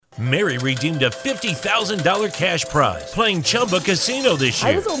Mary redeemed a $50,000 cash prize playing Chumba Casino this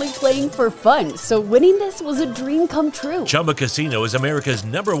year. I was only playing for fun, so winning this was a dream come true. Chumba Casino is America's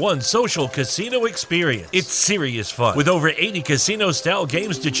 #1 social casino experience. It's serious fun. With over 80 casino-style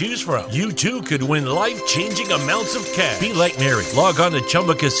games to choose from, you too could win life-changing amounts of cash. Be like Mary. Log on to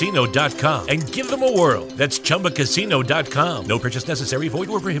ChumbaCasino.com and give them a whirl. That's ChumbaCasino.com. No purchase necessary. Void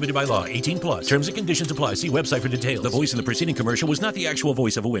where prohibited by law. 18 plus. Terms and conditions apply. See website for details. The voice in the preceding commercial was not the actual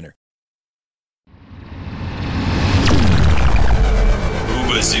voice of a winner.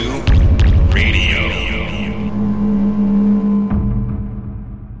 Hoobazoo Radio.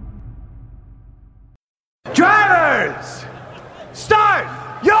 Drivers, start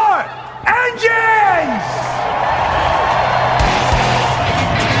your engines!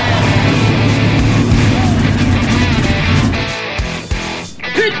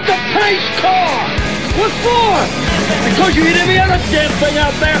 Hit the pace car! What for? Because you hit every other damn thing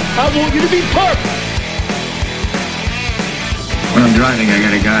out there, I want you to be perfect! When I'm driving, I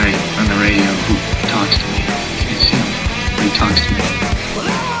got a guy on the radio who talks to me. It's him. He talks to me. Well,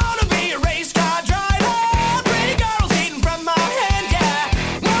 I wanna be a race car driver. Pretty girls eating from my hand, yeah.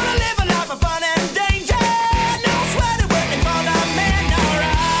 Wanna live a life of fun and danger. No sweating working for the man,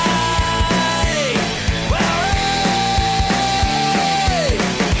 alright. Well,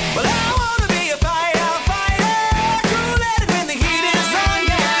 I wanna be a firefighter. Cool-headed when the heat is on,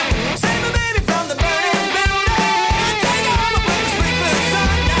 yeah. Save my baby from the burning building. Take her home and put the sleepless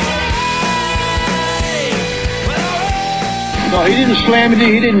sun, alright. No, he didn't slam you,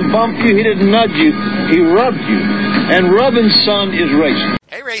 he didn't bump you, he didn't nudge you, he rubbed you. And rubbing, son, is racing.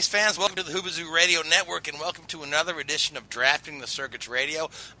 Hey race fans, welcome to the Hoobazoo Radio Network and welcome to another edition of Drafting the Circuits Radio.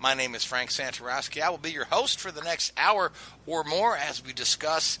 My name is Frank Santorowski. I will be your host for the next hour or more as we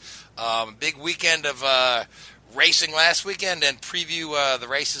discuss a big weekend of racing last weekend and preview the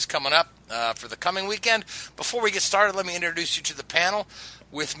races coming up for the coming weekend. Before we get started, let me introduce you to the panel.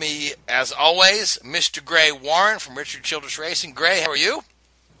 With me, as always, Mr. Gray Warren from Richard Childress Racing. Gray, how are you?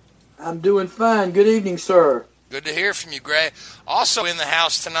 I'm doing fine. Good evening, sir. Good to hear from you, Gray. Also in the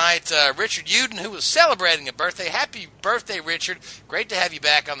house tonight, Richard Uden, who was celebrating a birthday. Happy birthday, Richard. Great to have you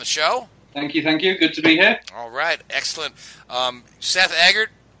back on the show. Thank you. Good to be here. All right, excellent. Seth Eggert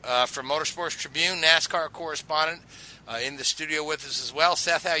from Motorsports Tribune, NASCAR correspondent, in the studio with us as well.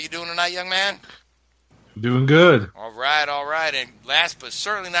 Seth, how you doing tonight, young man? Doing good. All right. And last but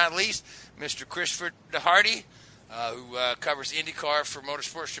certainly not least, Mr. Christopher DeHardy, who covers IndyCar for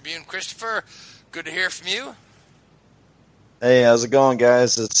Motorsports Tribune. Christopher, good to hear from you. Hey, how's it going,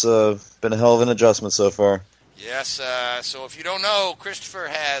 guys? It's been a hell of an adjustment so far. Yes, so if you don't know, Christopher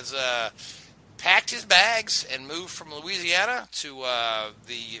has packed his bags and moved from Louisiana to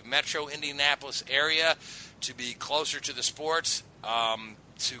the metro Indianapolis area to be closer to the sports,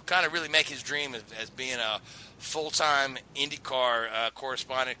 to kind of really make his dream as being a full-time IndyCar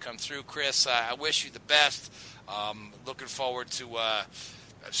correspondent come through. Chris, I wish you the best. Looking forward to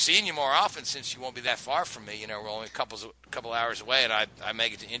seeing you more often since you won't be that far from me. You know, we're only a couple hours away, and I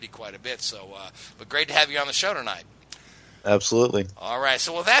make it to Indy quite a bit. So, but great to have you on the show tonight. Absolutely. All right.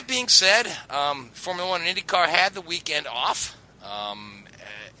 So with that being said, Formula One and IndyCar had the weekend off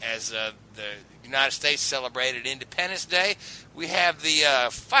as the United States celebrated Independence Day. We have the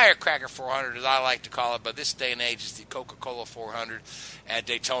Firecracker 400, as I like to call it, but this day and age is the Coca-Cola 400 at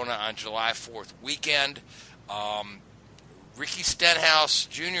Daytona on July 4th weekend. Ricky Stenhouse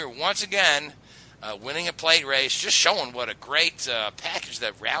Jr. once again winning a plate race, just showing what a great package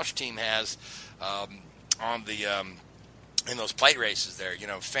that Roush team has on the in those plate races there. You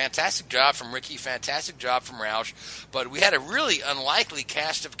know, fantastic job from Ricky, fantastic job from Roush, but we had a really unlikely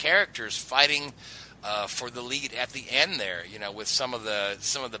cast of characters fighting for the lead at the end there, you know, with some of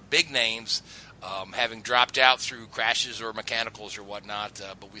the big names having dropped out through crashes or mechanicals or whatnot.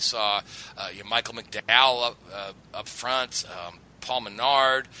 But we saw Michael McDowell up front, Paul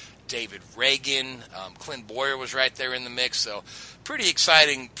Menard, David Reagan, Clint Boyer was right there in the mix. So pretty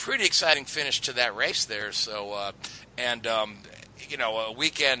exciting finish to that race there. So a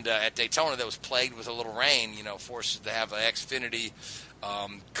weekend at Daytona that was plagued with a little rain, you know, forced us to have an Xfinity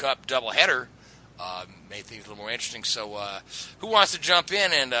Cup doubleheader. Made things a little more interesting. So who wants to jump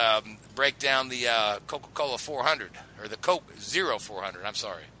in and break down the Coca-Cola 400, or the Coke Zero 400? I'm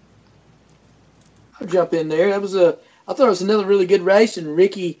sorry. I'll jump in there. I thought it was another really good race, and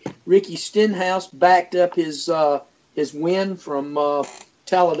Ricky Stenhouse backed up his win from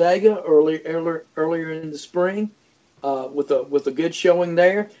Talladega earlier in the spring with a good showing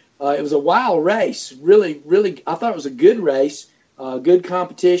there. It was a wild race. Really, I thought it was a good race, good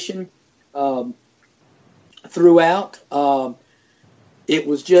competition throughout. it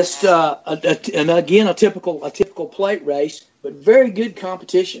was just a typical plate race, but very good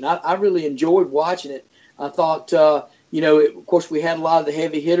competition. I really enjoyed watching it. I thought, of course, we had a lot of the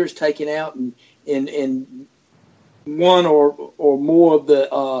heavy hitters taken out, and one or more of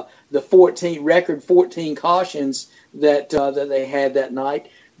the 14 cautions that they had that night.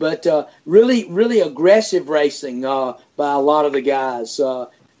 But really aggressive racing by a lot of the guys.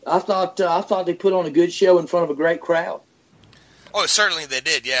 I thought they put on a good show in front of a great crowd. Oh, certainly they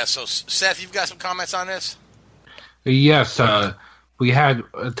did, yeah. So, Seth, you've got some comments on this? Yes, we had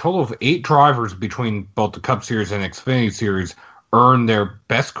a total of 8 drivers between both the Cup Series and Xfinity Series earn their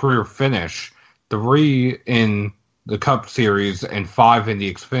best career finish, 3 in the Cup Series and 5 in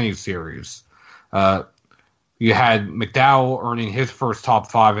the Xfinity Series. You had McDowell earning his first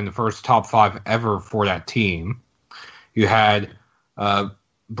top 5 and the first top 5 ever for that team. You had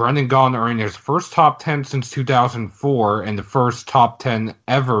Brendan Gaughan earning his first top 10 since 2004 and the first top 10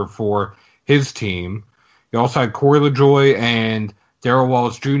 ever for his team. You also had Corey LaJoie and Darrell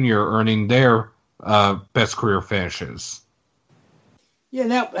Wallace Jr. earning their best career finishes. Yeah,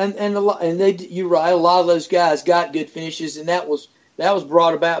 you're right. A lot of those guys got good finishes, and that was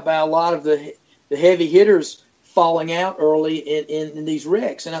brought about by a lot of the heavy hitters falling out early in these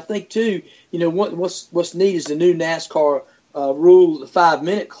wrecks. And I think too, what's neat is the new NASCAR rule, the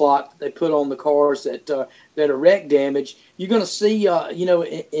 5-minute clock that they put on the cars that are wreck damage. You're going to see,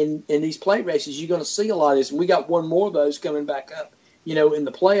 in these plate races, you're going to see a lot of this. And we got one more of those coming back up, in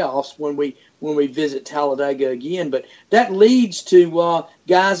the playoffs when we visit Talladega again. But that leads to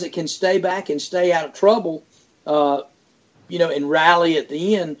guys that can stay back and stay out of trouble, and rally at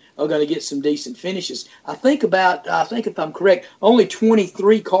the end are going to get some decent finishes. I think if I'm correct, only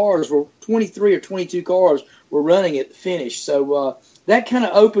 23 or 22 cars were running at the finish. So that kind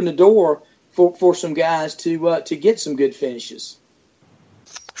of opened the door for some guys to get some good finishes.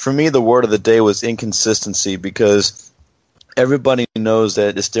 For me, the word of the day was inconsistency, because everybody knows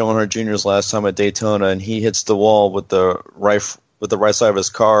that it's Dale Earnhardt Jr.'s last time at Daytona, and he hits the wall with the right side of his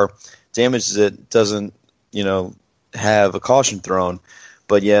car, damages it, doesn't have a caution thrown.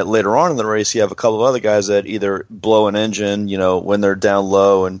 But yet later on in the race, you have a couple of other guys that either blow an engine, when they're down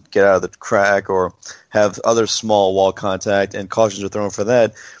low and get out of the crack, or have other small wall contact and cautions are thrown for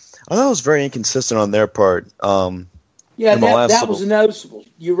that. I thought it was very inconsistent on their part. That was noticeable.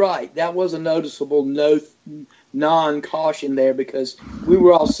 You're right. That was a noticeable non-caution there, because we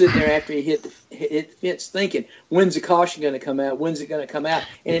were all sitting there after he hit the fence thinking, when's the caution going to come out? When's it going to come out?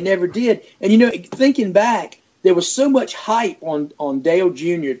 And it never did. And, thinking back, there was so much hype on Dale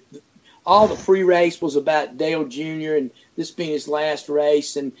Jr. All the pre-race was about Dale Jr. and this being his last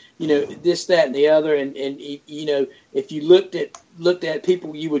race, and this, that, and the other. And if you looked at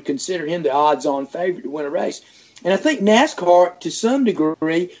people, you would consider him the odds-on favorite to win a race. And I think NASCAR, to some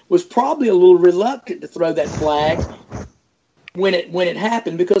degree, was probably a little reluctant to throw that flag when it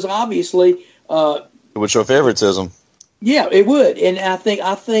happened, because obviously it would show favoritism. Yeah, it would, and I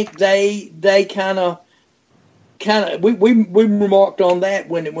think they kind of we remarked on that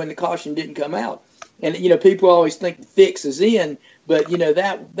when the caution didn't come out, and people always think the fix is in, but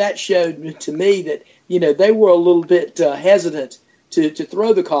that showed to me that they were a little bit hesitant to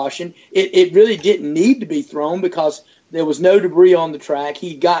throw the caution. It really didn't need to be thrown, because there was no debris on the track.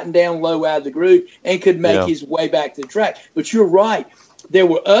 He'd gotten down low out of the group and could make his way back to the track. But you're right, there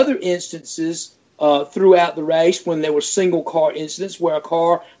were other instances throughout the race when there were single car incidents where a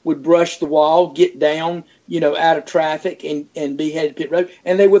car would brush the wall, get down, out of traffic and be headed pit road,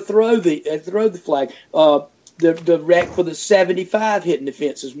 and they would throw the flag. The wreck for the 75 hitting the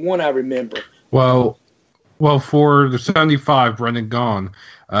fence is one I remember. Well, for the 75, Brendan Gaughan,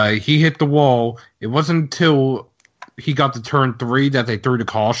 he hit the wall. It wasn't until he got to turn 3 that they threw the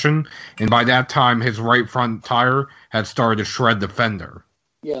caution, and by that time his right front tire had started to shred the fender.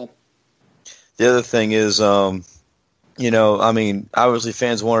 Yeah. The other thing is, obviously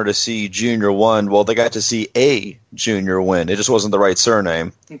fans wanted to see Junior win. Well, they got to see a Junior win. It just wasn't the right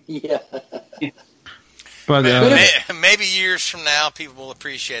surname. Yeah. But maybe years from now, people will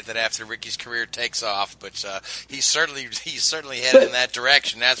appreciate that after Ricky's career takes off. But he's certainly headed in that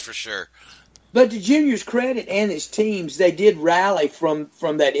direction. That's for sure. But to Junior's credit and his teams, they did rally from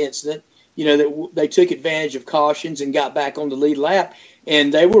that incident. They took advantage of cautions and got back on the lead lap,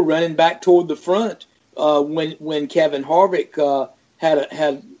 and they were running back toward the front when Kevin Harvick had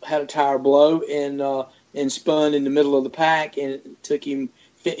a tire blow and spun in the middle of the pack, and it took him,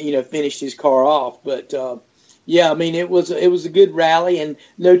 finished his car off. But it was a good rally, and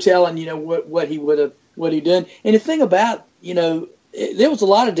no telling what he done. And the thing about there was a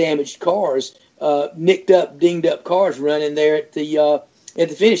lot of damaged cars, nicked up, dinged up cars running there at the at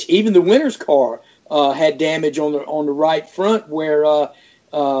the finish. Even the winner's car had damage on the right front where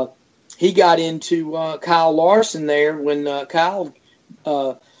he got into Kyle Larson there when Kyle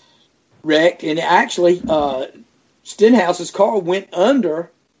wrecked, and actually Stenhouse's car went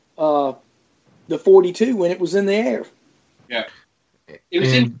under the 42 when it was in the air. Yeah, it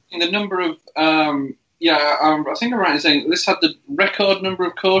was in the number of. I think I'm right in saying this had the record number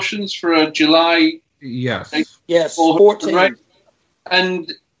of cautions for a July. Yes. 14. Right?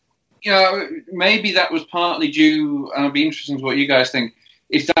 And maybe that was partly due, and I'd be interested in what you guys think,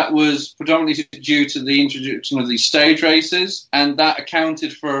 if that was predominantly due to the introduction of these stage races, and that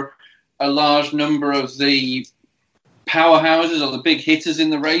accounted for a large number of the powerhouses or the big hitters in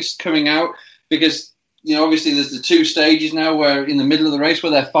the race coming out, because obviously there's the two stages now where in the middle of the race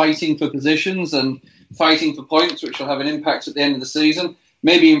where they're fighting for positions and fighting for points, which will have an impact at the end of the season.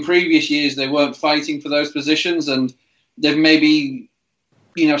 Maybe in previous years they weren't fighting for those positions, and they've maybe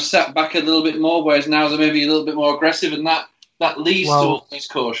sat back a little bit more, whereas now they're maybe a little bit more aggressive, and that leads to all these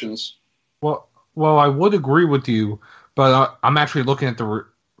cautions. Well, I would agree with you, but I'm actually looking at the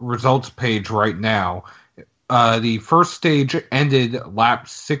results page right now. The first stage ended lap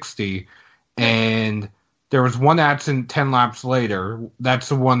 60, and there was one accident 10 laps later. That's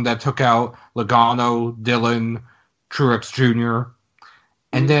the one that took out Logano, Dillon, Truex Jr.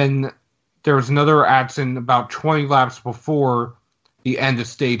 And then there was another accident about 20 laps before the end of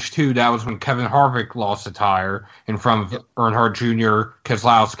stage 2. That was when Kevin Harvick lost a tire in front of Earnhardt Jr.,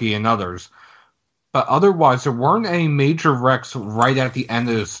 Keselowski, and others. But otherwise, there weren't any major wrecks right at the end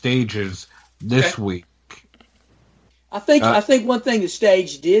of the stages this week. I think one thing the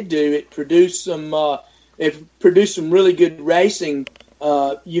stage did do, it produced some really good racing.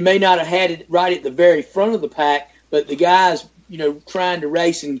 You may not have had it right at the very front of the pack, but the guys, trying to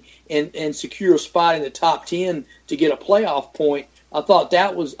race and secure a spot in the top 10 to get a playoff point, I thought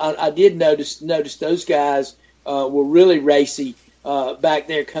that was. I did notice those guys were really racy back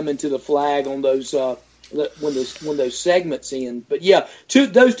there coming to the flag on those when those segments end. But yeah,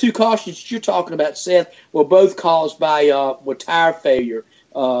 those two cautions you're talking about, Seth, were both caused by tire failure.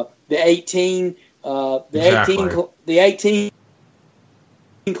 The 18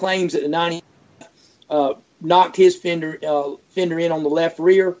 claims that the 90 knocked his fender in on the left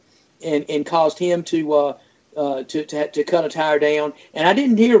rear and caused him to cut a tire down. And I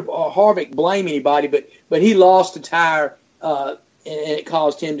didn't hear Harvick blame anybody, but he lost a tire and it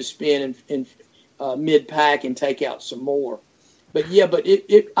caused him to spin in mid-pack and take out some more. But yeah,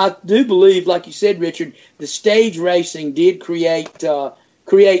 I do believe, like you said, Richard, the stage racing did create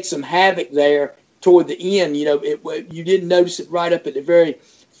some havoc there toward the end. You didn't notice it right up at the very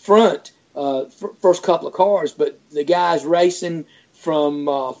front, first couple of cars, but the guys racing from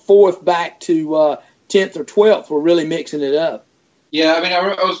fourth back to 10th or 12th were really mixing it up. Yeah, I mean,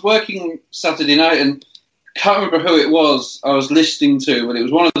 I was working Saturday night and can't remember who it was I was listening to, but it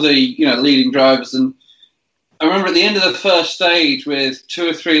was one of the leading drivers. And I remember at the end of the first stage with 2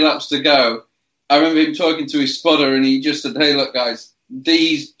 or 3 laps to go, I remember him talking to his spotter, and he just said, "Hey, look, guys,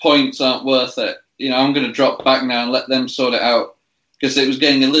 these points aren't worth it. I'm going to drop back now and let them sort it out," because it was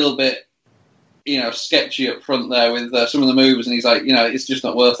getting a little bit, sketchy up front there with some of the moves, and he's like, it's just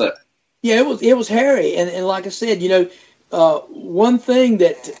not worth it. Yeah, it was hairy, and like I said, one thing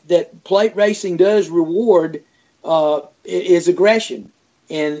that plate racing does reward is aggression,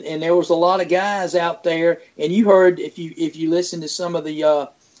 and there was a lot of guys out there, and you heard if you listen to some of the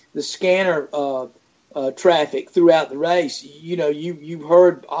scanner traffic throughout the race, you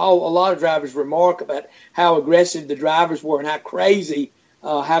heard a lot of drivers remark about how aggressive the drivers were and how crazy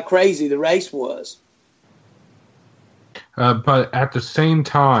the race was. But at the same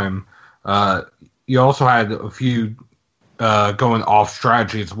time, you also had a few going off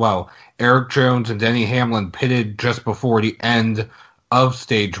strategy as well. Eric Jones and Denny Hamlin pitted just before the end of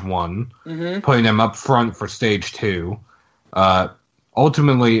stage 1, putting them up front for stage 2.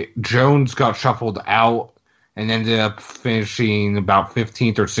 Ultimately, Jones got shuffled out and ended up finishing about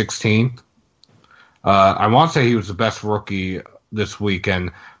 15th or 16th. I want to say he was the best rookie this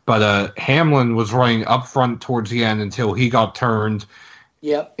weekend, but Hamlin was running up front towards the end until he got turned.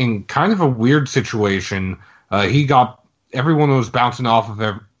 Yep. In kind of a weird situation. Everyone was bouncing off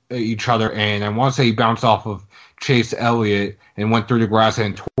of each other, and I want to say he bounced off of Chase Elliott and went through the grass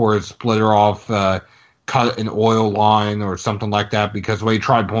and tore his splitter off, cut an oil line or something like that, because when he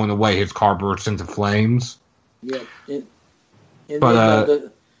tried pulling away, his car burst into flames. Yeah.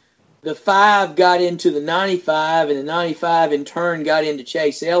 The 5 got into the 95, and the 95 in turn got into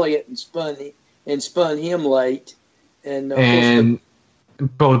Chase Elliott and spun him late. And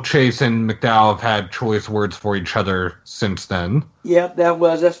both Chase and McDowell have had choice words for each other since then. Yeah,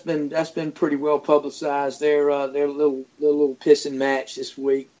 that's been pretty well publicized. Their little pissing match this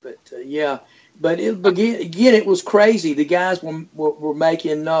week, but yeah. But again, it was crazy. The guys were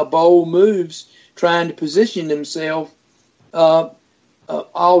making bold moves, trying to position themselves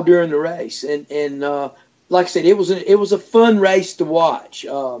all during the race, and like I said, it was a fun race to watch.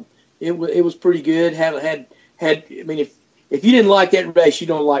 It was pretty good. Had I mean, if you didn't like that race, you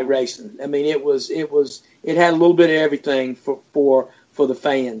don't like racing. I mean, it had a little bit of everything for the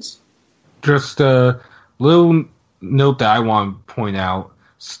fans. Just a little note that I want to point out: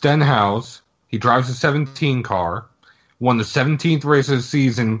 Stenhouse, he drives a 17 car, won the 17th race of the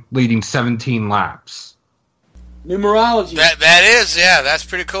season, leading 17 laps. Numerology. That's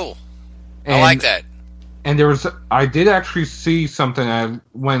pretty cool. I like that. And I did actually see something. I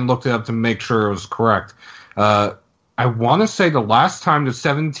went and looked it up to make sure it was correct. I want to say the last time the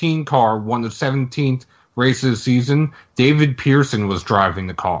 17 car won the 17th race of the season, David Pearson was driving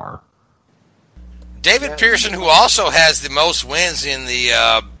the car. David Pearson, who also has the most wins in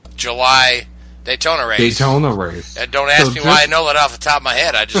the July Daytona race. Don't ask me why I know that off the top of my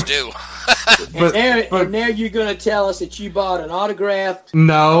head. I just do. And there you're going to tell us that you bought an autographed...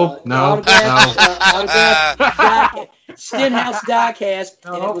 autographed Stenhouse diecast,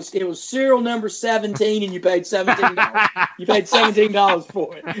 and it was serial number 17, and you paid $17. You paid $17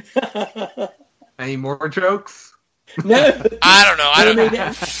 for it. Any more jokes? No. I don't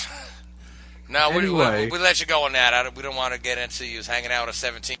know. No, anyway. we let you go on that. We don't want to get into you hanging out with a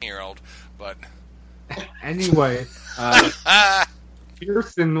 17-year-old, but... Anyway,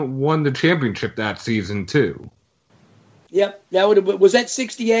 Pearson won the championship that season, too. Yep. Was that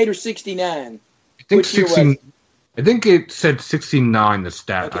 68 or 69? I think 16. I think it said 69. The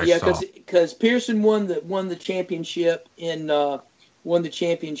stat I saw. Because Pearson won the championship in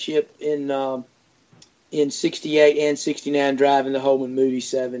 68 and 69, driving the Holman Moody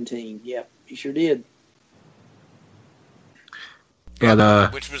 17. Yep, he sure did.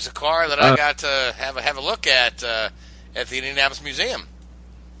 But, which was a car that I got to have a look at the Indianapolis Museum.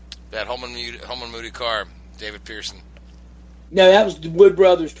 That Holman Moody car, David Pearson. No, that was the Wood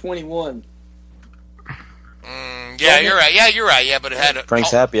Brothers 21. Yeah, you're right. Yeah, but it had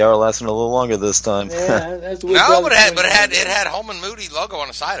Frank's happy hour lasting a little longer this time. Yeah, that's the Wood no, Brothers but it had Holman Moody logo on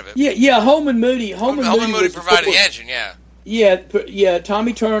the side of it. Yeah, Holman Moody. Holman Moody provided the engine. Yeah. Yeah.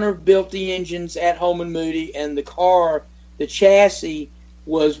 Tommy Turner built the engines at Holman Moody, and the car, the chassis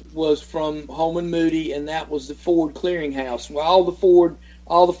was from Holman Moody, and that was the Ford clearinghouse. Well,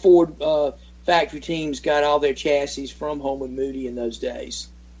 all the Ford factory teams got all their chassis from Holman Moody in those days.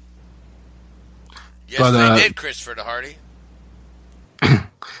 Yes, they did, Christopher DeHardy.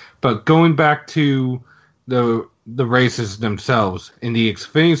 But going back to the races themselves, in the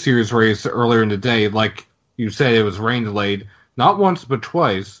Xfinity Series race earlier in the day, like you said, it was rain delayed, not once but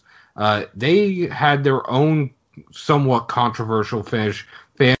twice. They had their own somewhat controversial finish.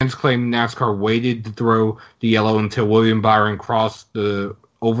 Fans claim NASCAR waited to throw the yellow until William Byron crossed the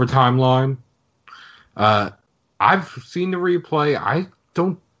overtime line. I've seen the replay. I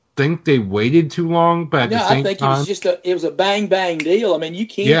don't think they waited too long, but at the same time, it was a bang bang deal. I mean, you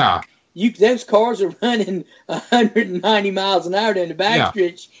can't. Yeah. Those cars are running 190 miles an hour down the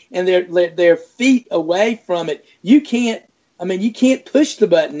backstretch, and they're feet away from it. You can't push the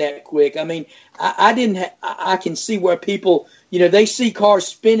button that quick. I mean, I can see where people, they see cars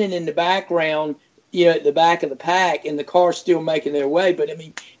spinning in the background, at the back of the pack, and the car's still making their way. But I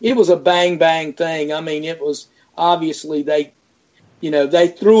mean, it was a bang bang thing. I mean, it was obviously they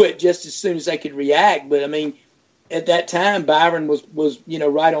threw it just as soon as they could react. But I mean, at that time, Byron was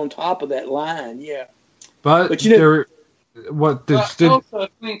right on top of that line. Yeah. But also a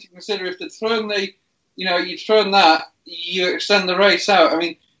thing to consider, if they're throwing you've thrown that, you extend the race out. I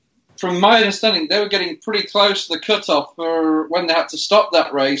mean, from my understanding, they were getting pretty close to the cutoff for when they had to stop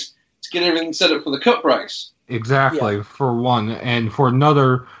that race to get everything set up for the Cup race. Exactly, for one. And for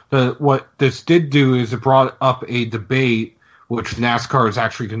another, what this did do is it brought up a debate, which NASCAR is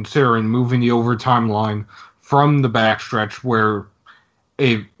actually considering, moving the overtime line from the backstretch, where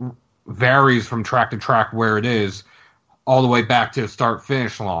it varies from track to track where it is, all the way back to the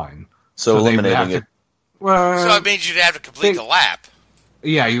start-finish line. So eliminating it. So it means you'd have to complete the lap.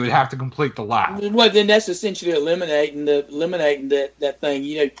 Yeah, you would have to complete the lap. Well, then that's essentially eliminating that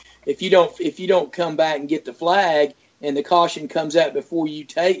thing. If you don't come back and get the flag, and the caution comes out before you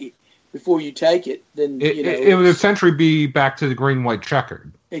take it, then it would essentially be back to the green-white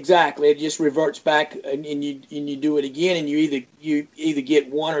checkered. Exactly, it just reverts back, and you do it again, and you either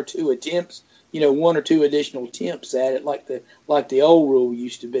get one or two attempts one or two additional attempts at it, like the old rule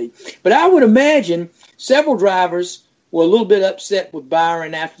used to be. But I would imagine several drivers were a little bit upset with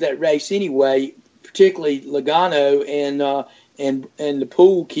Byron after that race anyway, particularly Logano and the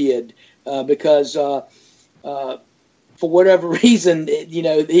Poole kid, because for whatever reason,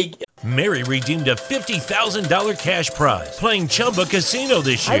 he. Mary redeemed a $50,000 cash prize playing Chumba Casino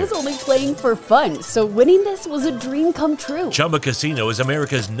this year. I was only playing for fun, so winning this was a dream come true. Chumba Casino is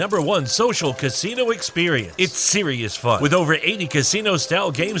America's #1 social casino experience. It's serious fun. With over 80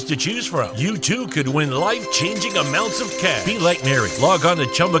 casino-style games to choose from, you too could win life-changing amounts of cash. Be like Mary. Log on to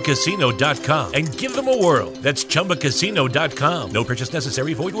ChumbaCasino.com and give them a whirl. That's ChumbaCasino.com. No purchase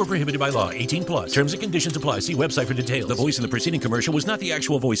necessary. Void or prohibited by law. 18+. Terms and conditions apply. See website for details. The voice in the preceding commercial was not the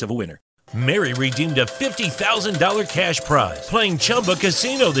actual voice of a winner. Mary redeemed a $50,000 cash prize playing Chumba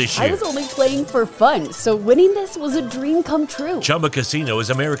Casino this year. I was only playing for fun, so winning this was a dream come true. Chumba Casino is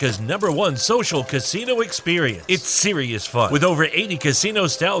America's #1 social casino experience. It's serious fun. With over 80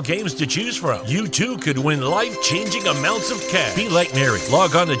 casino-style games to choose from, you too could win life-changing amounts of cash. Be like Mary.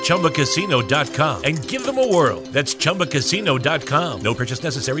 Log on to ChumbaCasino.com and give them a whirl. That's ChumbaCasino.com. No purchase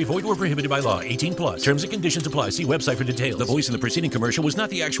necessary. Void or prohibited by law. 18+. Terms and conditions apply. See website for details. The voice in the preceding commercial was not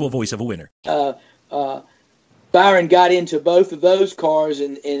the actual voice of a winner. Byron got into both of those cars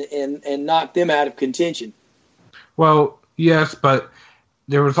and knocked them out of contention. Well, yes, but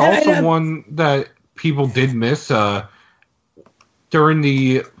there was also one that people did miss during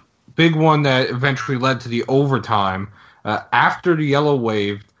the big one that eventually led to the overtime. After the yellow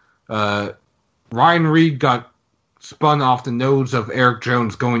wave, Ryan Reed got spun off the nose of Eric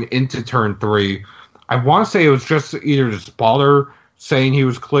Jones going into turn 3. I want to say it was just either the spotter saying he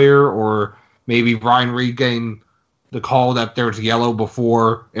was clear, or maybe Ryan Reed getting the call that there was yellow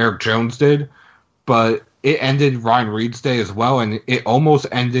before Eric Jones did. But it ended Ryan Reed's day as well, and it almost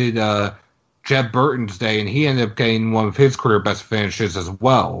ended Jeb Burton's day, and he ended up getting one of his career best finishes as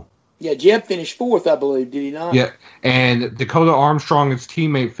well. Yeah, Jeb finished 4th, I believe, did he not? Yeah, and Dakota Armstrong, his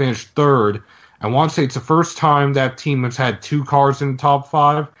teammate, finished 3rd. I want to say it's the first time that team has had 2 cars in the top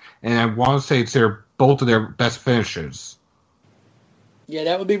 5, and I want to say it's both of their best finishes. Yeah,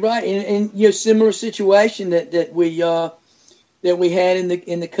 that would be right, and similar situation that we had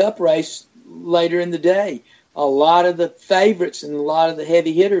in the Cup race later in the day. A lot of the favorites and a lot of the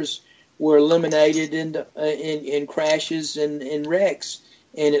heavy hitters were eliminated in crashes and wrecks,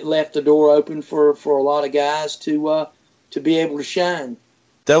 and it left the door open for a lot of guys to be able to shine.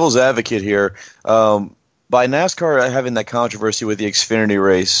 Devil's advocate here. By NASCAR having that controversy with the Xfinity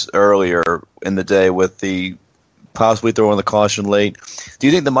race earlier in the day with the possibly throwing the caution late, do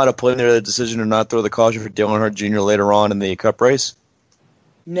you think they might have played their decision to not throw the caution for Dale Earnhardt Jr. later on in the Cup race?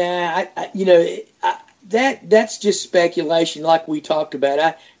 Nah, that's just speculation, like we talked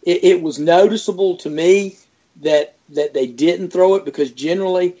about. It was noticeable to me that they didn't throw it, because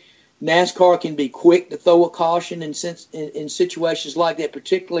generally NASCAR can be quick to throw a caution in situations like that,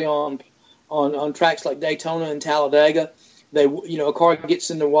 particularly on tracks like Daytona and Talladega. A car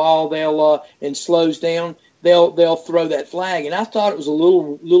gets in the wall, and slows down. They'll throw that flag, and I thought it was a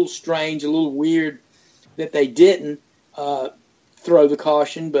little strange, a little weird that they didn't throw the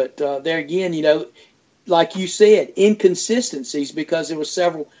caution. But there again, like you said, inconsistencies, because there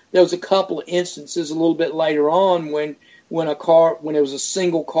was a couple of instances a little bit later on when it was a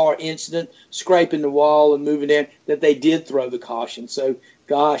single car incident, scraping the wall and moving in, that they did throw the caution. So,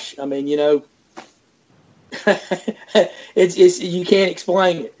 gosh, I mean, it's you can't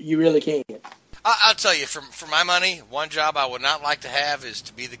explain it. You really can't. I'll tell you, for my money, one job I would not like to have is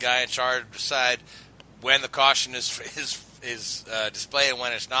to be the guy in charge to decide when the caution is displayed and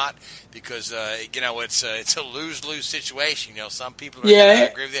when it's not, because it's a lose-lose situation. Some people are going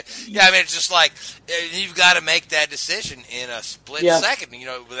to agree with you. Yeah, I mean, it's just like you've got to make that decision in a split second.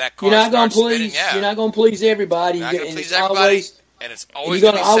 With that car, you're not going to please everybody. You're not going to please everybody. And it's always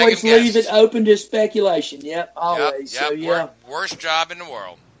you're going to always leave it open to speculation. Yep, always. Yep. So, worst job in the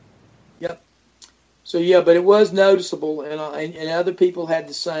world. Yep. So but it was noticeable, and other people had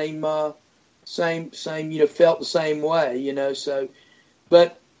the same, felt the same way, So,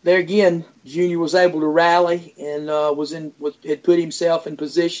 but there again, Junior was able to rally and had put himself in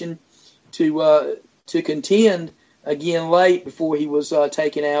position to contend again late before he was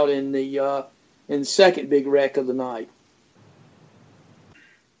taken out in the second big wreck of the night.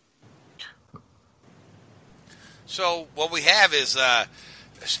 So what we have is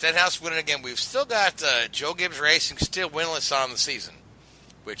Stenhouse winning again. We've still got Joe Gibbs Racing still winless on the season,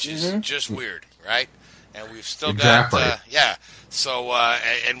 which is just weird, right? And we've still got So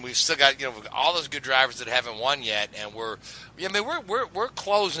and we've still got all those good drivers that haven't won yet, and we're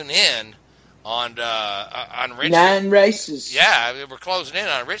closing in on Richmond. 9 races. Yeah, we're closing in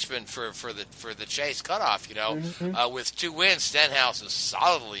on Richmond for the Chase cutoff. With 2 wins, Stenhouse is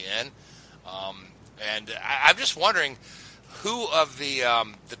solidly in. And I'm just wondering who of the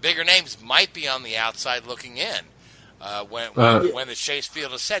bigger names might be on the outside looking in when the Chase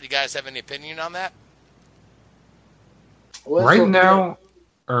field is set. You guys have any opinion on that? Well, right now,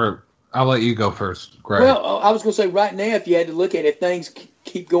 or I'll let you go first, Greg. Well, I was going to say right now, if you had to look at it, if things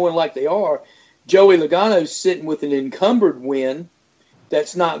keep going like they are, Joey Logano's sitting with an encumbered win.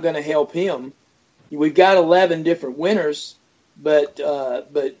 That's not going to help him. We've got 11 different winners, but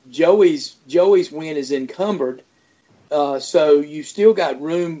Joey's win is encumbered. So you still got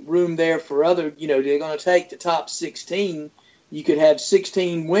room there for other. They're going to take the top 16. You could have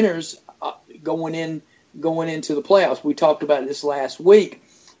 16 winners going into the playoffs. We talked about this last week.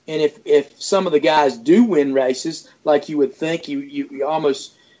 And if some of the guys do win races, like you would think, you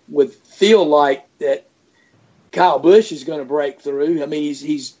almost would feel like that Kyle Busch is going to break through. I mean,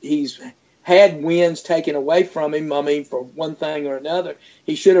 he's had wins taken away from him. I mean, for one thing or another,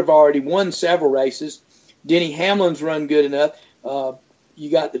 he should have already won several races. Denny Hamlin's run good enough. You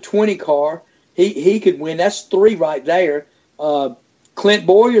got the 20 car. He could win. That's 3 right there. Clint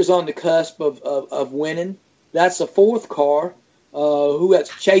Bowyer's on the cusp of winning. That's a 4th car. Who else?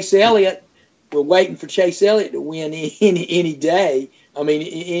 Chase Elliott. We're waiting for Chase Elliott to win any day. I mean,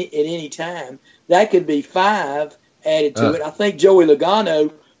 at any time. That could be 5 added to it. I think Joey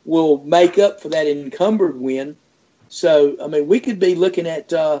Logano will make up for that encumbered win. So, I mean, we could be looking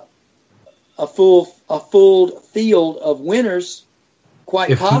at a full field of winners,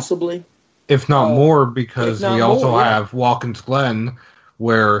 quite possibly. If not more, because we also have Watkins Glen,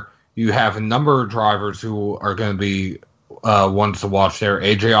 where you have a number of drivers who are going to be ones to watch there.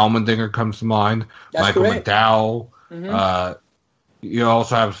 AJ Allmendinger comes to mind. That's Michael correct. McDowell. Mm-hmm. You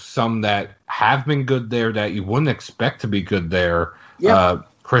also have some that have been good there that you wouldn't expect to be good there. Yep.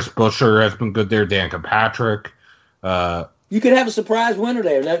 Chris Buescher has been good there. Danica Patrick. You could have a surprise winner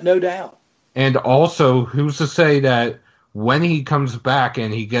there, no doubt. And also, who's to say that when he comes back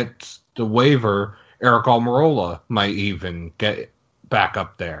and he gets the waiver, Eric Almirola might even get back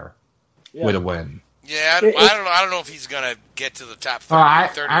up there with a win. Yeah, I don't know if he's going to get to the top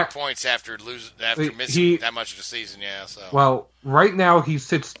 30 points after missing that much of the season. Yeah. So. Well, right now he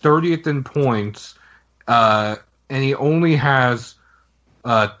sits 30th in points, and he only has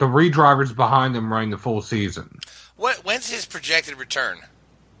 3 drivers behind him running the full season. When's his projected return?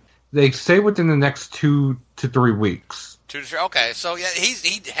 They say within the next 2 to 3 weeks. 2 to 3. Okay, so yeah,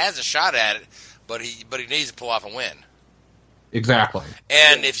 he has a shot at it, but he needs to pull off a win. Exactly.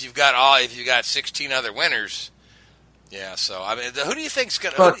 And if you've got 16 other winners, yeah. So I mean, who do you think's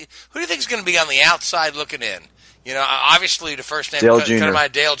going to be on the outside looking in? Obviously the first name comes to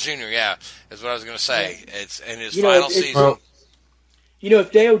mind, Dale Jr. Yeah, is what I was going to say. It's in his final season.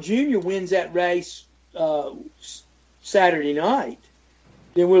 If Dale Jr. wins that race Saturday night,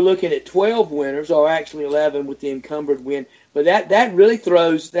 then we're looking at 12 winners, or actually 11 with the encumbered win. But that really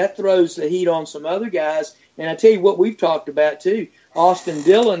throws the heat on some other guys. And I tell you what, we've talked about too. Austin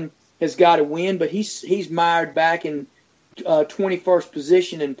Dillon has got to win, but he's mired back in 21st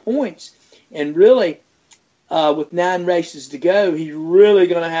position in points. And really, with 9 races to go, he's really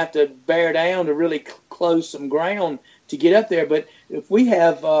going to have to bear down to really close some ground to get up there. But if we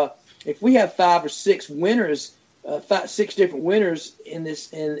have 5 or 6 winners, 6 different winners in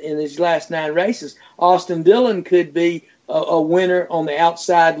these last 9 races, Austin Dillon could be a winner on the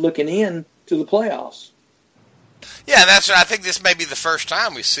outside looking in to the playoffs. Yeah, I think this may be the first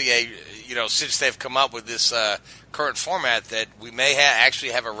time we see since they've come up with this current format, that we may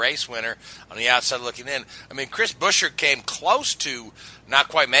actually have a race winner on the outside looking in. I mean, Chris Buescher came close to not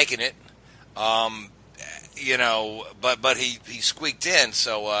quite making it, but he squeaked in.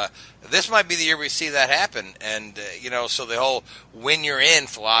 So this might be the year we see that happen. And so the whole "win you're in"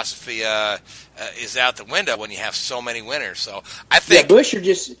 philosophy is out the window when you have so many winners. So I think Buescher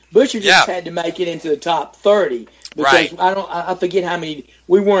just had to make it into the top 30. Because right. I forget how many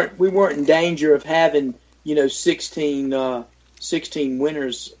we weren't in danger of having 16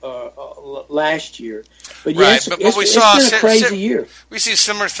 winners last year. But yeah, right. it's been a crazy year. We see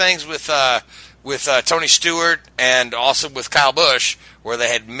similar things with Tony Stewart and also with Kyle Busch, where they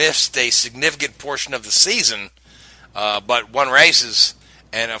had missed a significant portion of the season, but won races.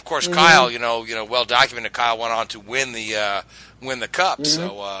 And of course, Kyle, well documented. Kyle went on to win the Cup.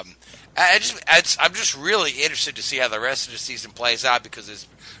 So. I'm just really interested to see how the rest of the season plays out, because it's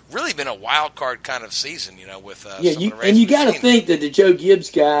really been a wild card kind of season, with some of the races. And you got to think that the Joe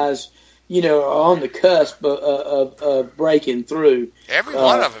Gibbs guys, are on the cusp of breaking through. Every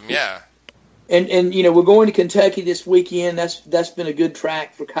one of them, yeah. and we're going to Kentucky this weekend. That's been a good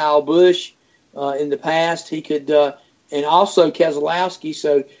track for Kyle Busch in the past. He could, and also Keselowski.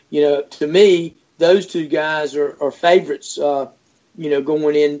 So to me, those two guys are favorites.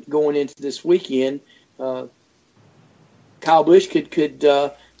 Going into this weekend. Kyle Busch could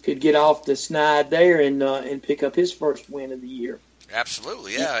get off the snide there and pick up his first win of the year.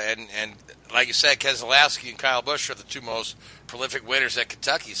 Absolutely, yeah. And like you said, Keselowski and Kyle Busch are the two most prolific winners at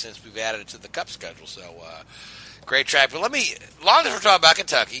Kentucky since we've added it to the Cup schedule. So, great track. But long as we're talking about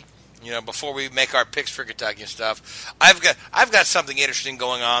Kentucky, before we make our picks for Kentucky and stuff, I've got something interesting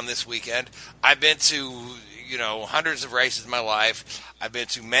going on this weekend. I've been to, hundreds of races in my life. I've been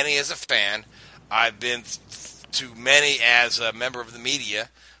to many as a fan. I've been to many as a member of the media.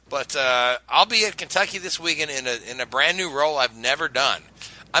 But I'll be at Kentucky this weekend in a brand new role I've never done.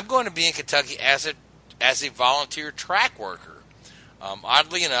 I'm going to be in Kentucky as a volunteer track worker.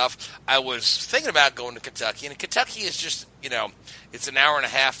 Oddly enough, I was thinking about going to Kentucky, and Kentucky is just, it's an hour and a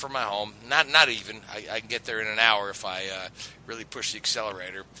half from my home. Not even. I can get there in an hour if I really push the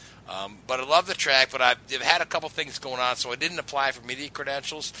accelerator. But I love the track, but I've had a couple things going on, so I didn't apply for media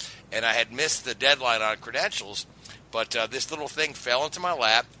credentials, and I had missed the deadline on credentials. But this little thing fell into my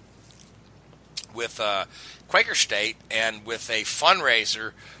lap with Quaker State and with a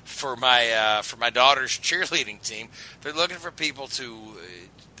fundraiser for my daughter's cheerleading team. They're looking for people to,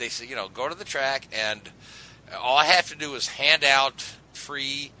 they say, go to the track, and all I have to do is hand out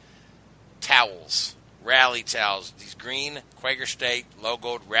free towels, rally towels, these green Quaker State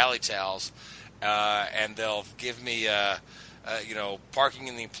logoed rally towels, and they'll give me, parking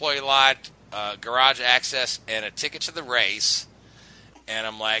in the employee lot, garage access, and a ticket to the race. And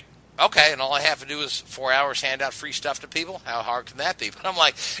I'm like, okay, and all I have to do is 4 hours hand out free stuff to people? How hard can that be? But I'm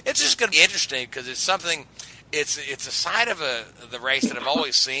like, it's just going to be interesting because it's something, it's a side of the race that I've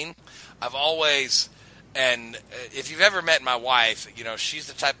always seen. And if you've ever met my wife, she's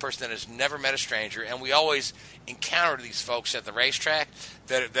the type of person that has never met a stranger, and we always encounter these folks at the racetrack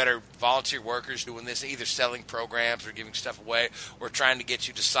that are volunteer workers doing this, either selling programs or giving stuff away or trying to get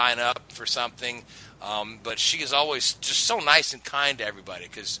you to sign up for something. But she is always just so nice and kind to everybody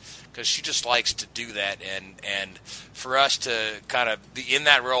because she just likes to do that. And for us to kind of be in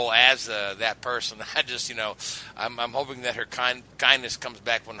that role as that person, I just, I'm hoping that her kindness comes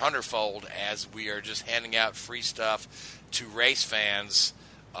back 100-fold as we are just handing out free stuff to race fans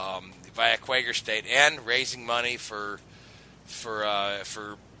via Quaker State and raising money for the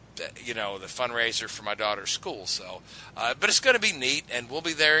fundraiser for my daughter's school. So, but it's going to be neat, and we'll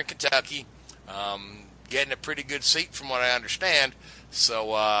be there in Kentucky. Getting a pretty good seat from what I understand.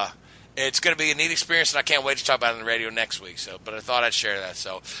 So it's going to be a neat experience, and I can't wait to talk about it on the radio next week. So, but I thought I'd share that.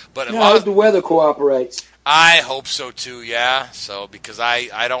 So, but I hope the weather cooperates. I hope so too. Yeah. So because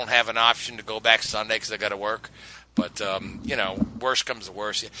I don't have an option to go back Sunday because I got to work. But worst comes to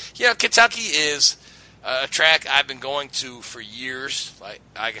worst. Yeah, Kentucky is a track I've been going to for years, like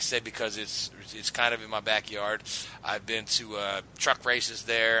I said, because it's kind of in my backyard. I've been to truck races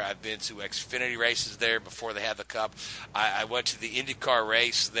there. I've been to Xfinity races there before they had the Cup. I went to the IndyCar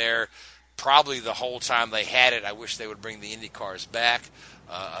race there probably the whole time they had it. I wish they would bring the IndyCars back.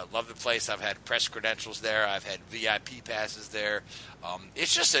 I love the place. I've had press credentials there. I've had VIP passes there.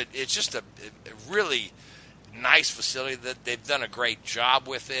 It's just a really nice facility. That they've done a great job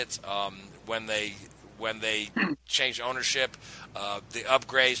with it. When they changed ownership, the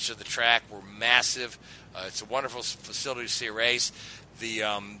upgrades to the track were massive. It's a wonderful facility to see a race. They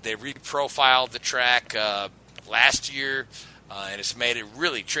reprofiled the track last year, and it's made it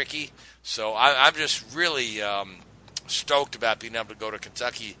really tricky. So I'm just really stoked about being able to go to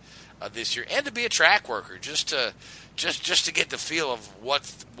Kentucky this year and to be a track worker, just to get the feel of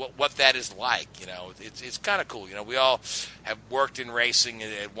what that is like. It's kind of cool. We all have worked in racing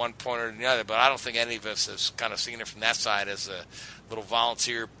at one point or another, but I don't think any of us has kind of seen it from that side as a little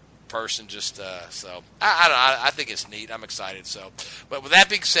volunteer person. So I think it's neat. I'm excited. So, but with that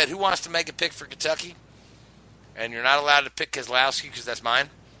being said, who wants to make a pick for Kentucky? And you're not allowed to pick Keselowski because that's mine.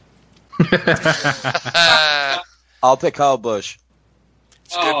 I'll pick Kyle Busch.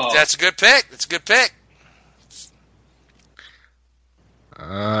 That's a good pick. That's a good pick.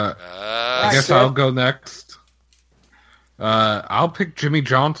 I guess I'll go next. I'll pick Jimmy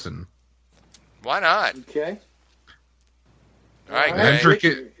Johnson. Why not? Okay. All right,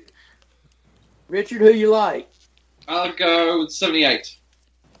 Richard, who you like? I'll go with 78.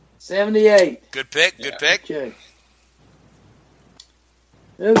 78. Good pick. Good pick.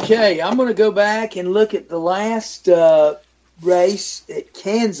 Okay, I'm going to go back and look at the last race at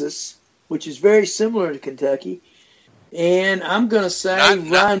Kansas, which is very similar to Kentucky. And I'm going to say Ryan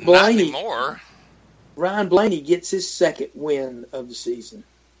Not Blaney. anymore. Ryan Blaney gets his second win of the season.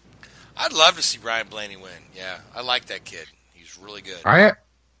 I'd love to see Ryan Blaney win. Yeah, I like that kid. He's really good. I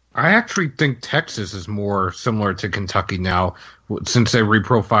actually think Texas is more similar to Kentucky now, since they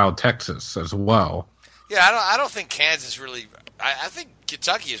reprofiled Texas as well. Yeah, I don't think Kansas really. I think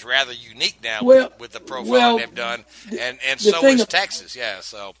Kentucky is rather unique now with the profiling they've done, and so is Texas. Yeah,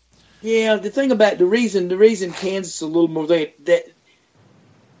 so. Yeah, the thing about the reason Kansas is a little more that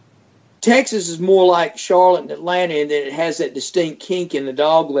Texas is more like Charlotte and Atlanta in that it has that distinct kink in the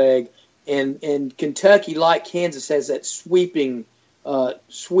dog leg, and Kentucky, like Kansas, has that sweeping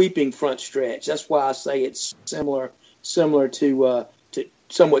front stretch. That's why I say it's similar to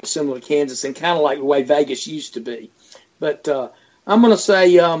somewhat similar to Kansas, and kind of like the way Vegas used to be. But I'm going to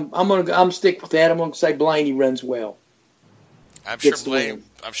say I'm stick with that. I'm going to say Blaney runs well. I'm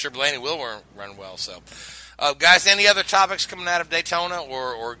sure Blaney will run well. So, guys, any other topics coming out of Daytona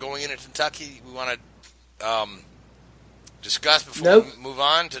or going into Kentucky we want to discuss before we move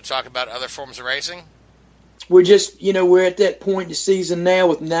on to talk about other forms of racing? We're just, we're at that point in the season now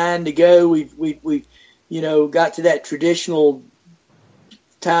with 9 to go. We've got to that traditional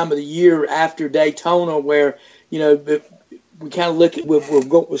time of the year after Daytona where, we kind of look at,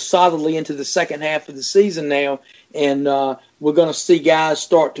 we're solidly into the second half of the season now, and we're going to see guys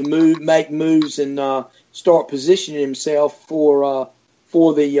start to make moves, and start positioning themselves for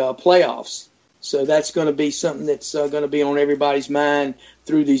the playoffs. So that's going to be something that's going to be on everybody's mind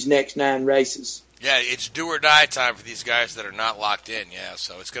through these next 9 races. Yeah, it's do or die time for these guys that are not locked in. Yeah,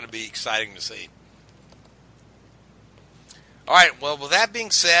 so it's going to be exciting to see. All right, well, with that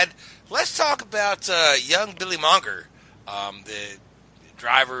being said, let's talk about young Billy Monger, the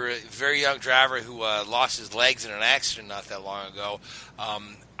driver, very young driver who lost his legs in an accident not that long ago.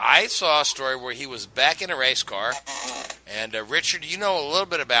 I saw a story where he was back in a race car, and Richard, you know a little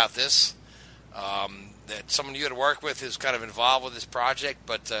bit about this, that someone you had worked with is kind of involved with this project,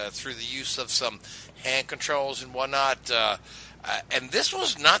 but through the use of some hand controls and whatnot. And this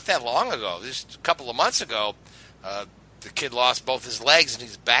was not that long ago. This a couple of months ago. The kid lost both his legs, and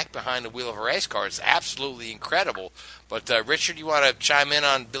he's back behind the wheel of a race car. It's absolutely incredible. But, Richard, you want to chime in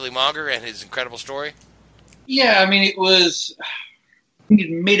on Billy Monger and his incredible story? Yeah, I mean, it was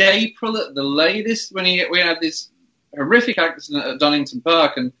mid-April at the latest when we had this horrific accident at Donington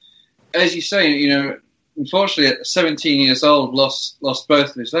Park. And as you say, unfortunately, at 17 years old, lost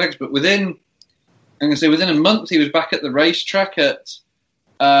both of his legs. But within a month, he was back at the racetrack at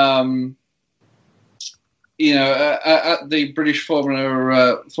the British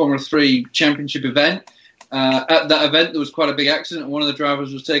Formula 3 Championship event. At that event, there was quite a big accident. One of the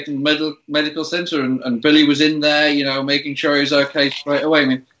drivers was taken to medical centre, and Billy was in there, making sure he was okay straight away. I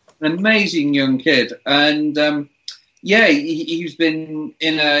mean, an amazing young kid. And, he's been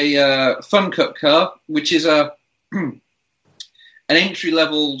in a Fun Cup car, which is an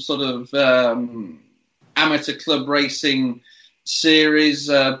entry-level sort of amateur club racing series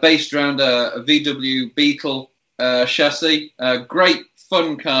based around a VW Beetle chassis. Great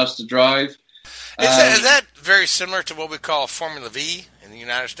fun cars to drive. Is that very similar to what we call Formula V in the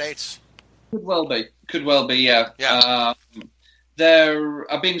United States? Could well be, yeah.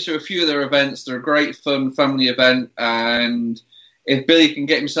 I've been to a few of their events. They're a great fun family event, and if Billy can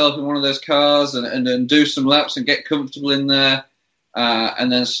get himself in one of those cars and do some laps and get comfortable in there,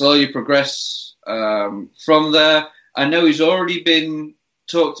 and then slowly progress from there. I know he's already been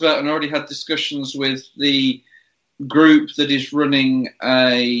talked about and already had discussions with the group that is running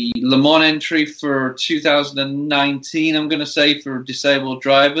a Le Mans entry for 2019, I'm going to say, for disabled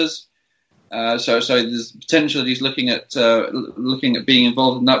drivers. So there's potential that he's looking at being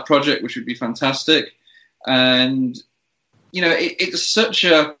involved in that project, which would be fantastic. And, it's such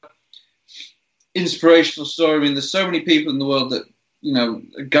a inspirational story. I mean, there's so many people in the world that,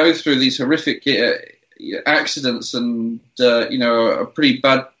 go through these horrific accidents and a pretty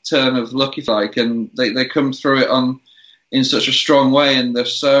bad turn of luck, if like, and they come through it in such a strong way, and they're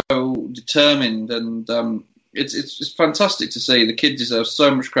so determined, and it's fantastic to see. The kid deserves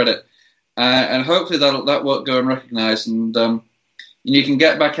so much credit, and hopefully that won't go unrecognised, and you can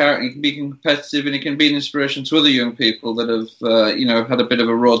get back out and you can be competitive, and it can be an inspiration to other young people that have had a bit of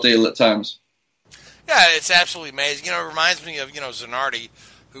a raw deal at times. Yeah, it's absolutely amazing. It reminds me of Zanardi,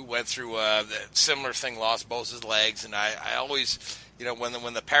 who went through the similar thing, lost both his legs, and I always,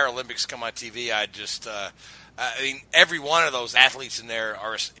 when the Paralympics come on TV, I just, every one of those athletes in there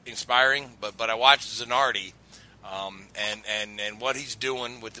are inspiring, but I watched Zanardi And what he's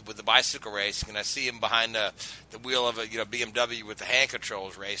doing with the bicycle racing, and I see him behind the wheel of a BMW with the hand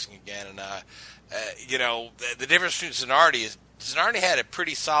controls racing again. And the difference between Zanardi is Zanardi had a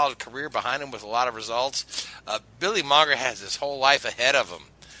pretty solid career behind him with a lot of results. Billy Monger has his whole life ahead of him.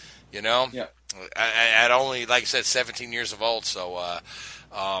 Yeah. At only, like I said, 17 years of old. So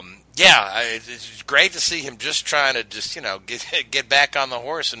it's great to see him just trying to get back on the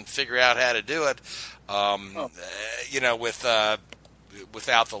horse and figure out how to do it.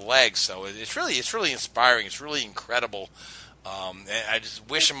 Without the legs. So it's really inspiring. It's really incredible. And I just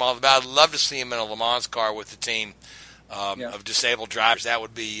wish him all the best. I'd love to see him in a Le Mans car with the team of disabled drivers. That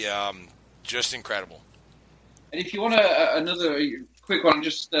would be just incredible. And if you want another quick one, I'm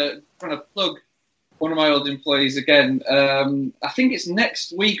just trying to plug one of my old employees again. I think it's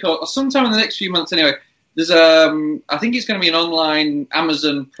next week or sometime in the next few months anyway. There's I think it's going to be an online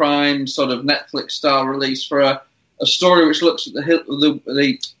Amazon Prime sort of Netflix style release for a story which looks at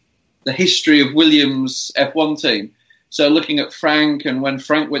the history of Williams' F1 team. So looking at Frank and when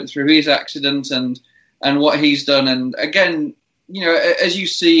Frank went through his accident and what he's done. And again, as you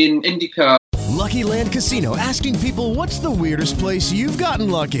see in IndyCar. Lucky Land Casino, asking people, what's the weirdest place you've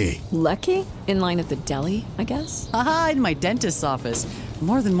gotten lucky? Lucky? In line at the deli, I guess? Aha, in my dentist's office.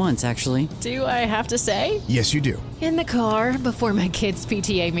 More than once, actually. Do I have to say? Yes, you do. In the car before my kids'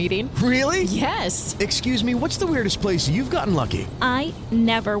 PTA meeting. Really? Yes. Excuse me, what's the weirdest place you've gotten lucky? I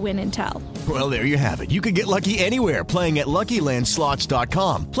never win and tell. Well, there you have it. You can get lucky anywhere, playing at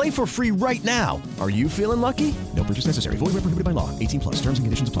LuckyLandSlots.com. Play for free right now. Are you feeling lucky? No purchase necessary. Void where prohibited by law. 18+. Terms and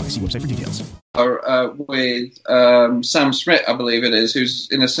conditions apply. See website for details. With Sam Schmidt, I believe it is, who's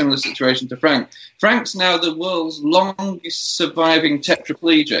in a similar situation to Frank. Frank's now the world's longest surviving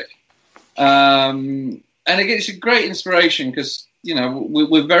tetraplegic. And again, it's a great inspiration because,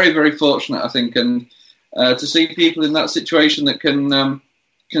 we're very, very fortunate, I think, and to see people in that situation that can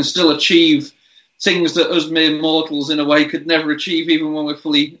still achieve things that us mere mortals, in a way, could never achieve even when we're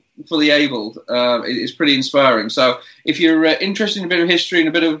fully able. It's pretty inspiring. So if you're interested in a bit of history and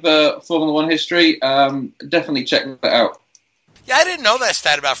a bit of Formula One history, definitely check that out. Yeah, I didn't know that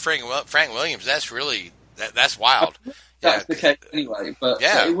stat about Frank Williams. That's really that's wild. That's the case anyway. But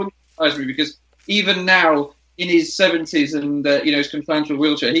it wouldn't surprise me because even now in his 70s and he's confined to a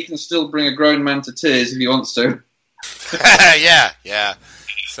wheelchair, he can still bring a grown man to tears if he wants to. Yeah.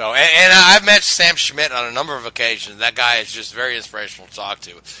 So, and I've met Sam Schmidt on a number of occasions. That guy is just very inspirational to talk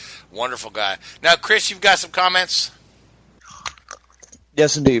to. Wonderful guy. Now, Chris, you've got some comments?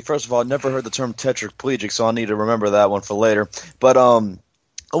 Yes, indeed. First of all, I never heard the term tetraplegic, so I'll need to remember that one for later. But I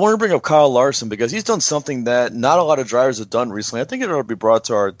want to bring up Kyle Larson because he's done something that not a lot of drivers have done recently. I think it ought to be brought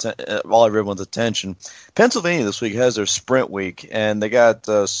to all everyone's attention. Pennsylvania this week has their sprint week, and they got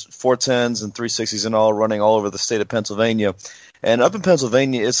 410s and 360s and all running all over the state of Pennsylvania. And up in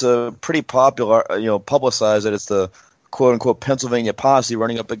Pennsylvania, it's a pretty popular, publicized that it's the quote-unquote Pennsylvania posse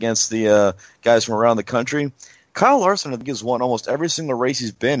running up against the guys from around the country. Kyle Larson, I think, has won almost every single race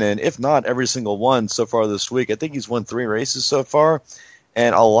he's been in, if not every single one so far this week. I think he's won 3 races so far.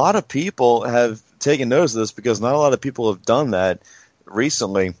 And a lot of people have taken notice of this because not a lot of people have done that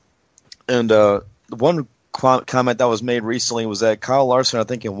recently. And one comment that was made recently was that Kyle Larson, I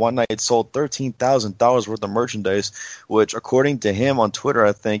think, in one night sold $13,000 worth of merchandise, which, according to him on Twitter,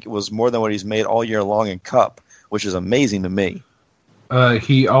 I think was more than what he's made all year long in Cup, which is amazing to me.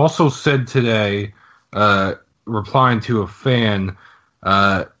 He also said today, replying to a fan,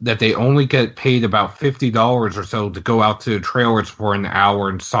 that they only get paid about $50 or so to go out to trailers for an hour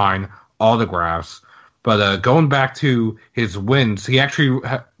and sign autographs. But going back to his wins, he actually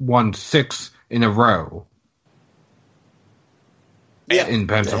won 6 in a row. In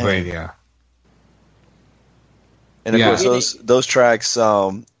Pennsylvania. And of course, those tracks,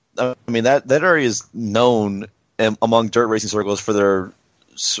 that area is known among dirt racing circles for their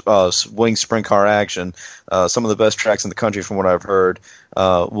wing sprint car action. Some of the best tracks in the country from what I've heard.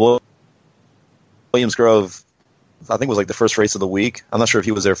 Williams Grove, I think, was like the first race of the week. I'm not sure if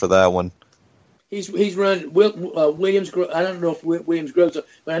he was there for that one. He's run Williams Grove. I don't know if Williams Grove's,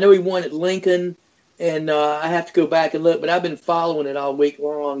 but I know he won at Lincoln. And I have to go back and look, but I've been following it all week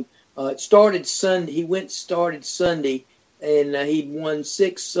long. It started Sunday. He started Sunday, and he won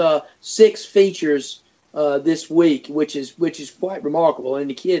six features this week, which is quite remarkable.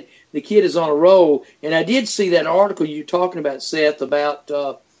 And the kid is on a roll. And I did see that article you're talking about, Seth, about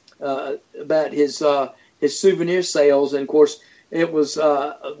his souvenir sales. And of course, it was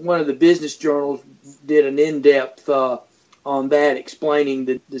one of the business journals did an in-depth on that,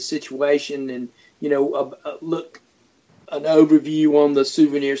 explaining the situation and. an overview on the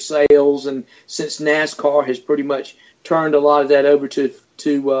souvenir sales, and since NASCAR has pretty much turned a lot of that over to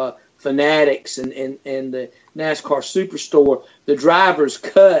Fanatics and the NASCAR Superstore, the drivers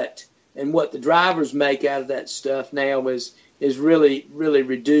cut and what the drivers make out of that stuff now is really, really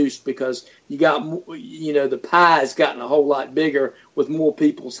reduced, because you got, the pie's gotten a whole lot bigger with more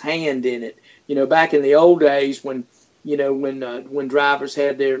people's hand in it. Back in the old days when drivers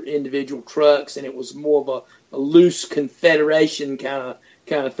had their individual trucks and it was more of a loose confederation kind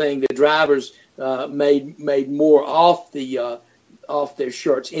of thing, the drivers made more off their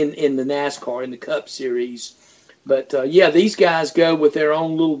shirts in the NASCAR, in the Cup Series. But these guys go with their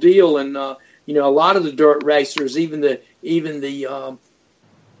own little deal, and a lot of the dirt racers, even the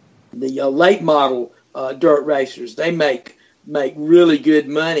late model dirt racers, they make really good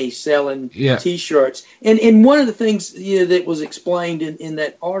money selling T-shirts. And one of the things that was explained in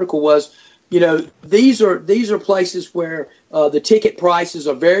that article was, these are places where the ticket prices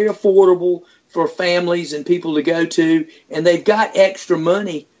are very affordable for families and people to go to, and they've got extra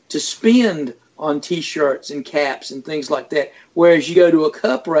money to spend on T-shirts and caps and things like that. Whereas you go to a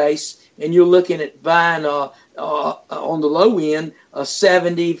Cup race and you're looking at buying on the low end a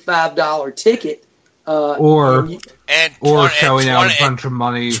 $75 ticket, or showing out a bunch of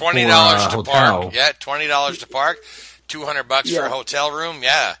money for a hotel. Park. Yeah, $20 to park, $200 for a hotel room.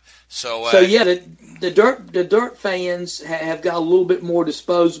 Yeah. So the dirt fans have got a little bit more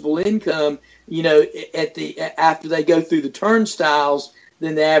disposable income, after they go through the turnstiles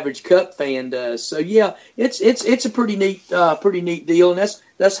than the average Cup fan does. So it's a pretty neat deal, and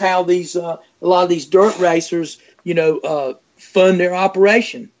that's how these a lot of these dirt racers fund their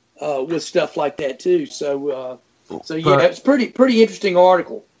operation with stuff like that too. So it's pretty interesting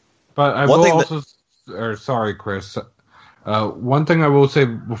article. But I will also, sorry, Chris. One thing I will say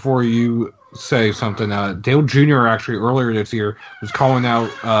before you say something, Dale Jr. actually earlier this year was calling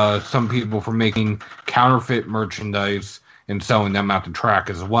out some people for making counterfeit merchandise and selling them out the track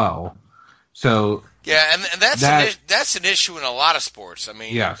as well. So and that's an issue in a lot of sports. I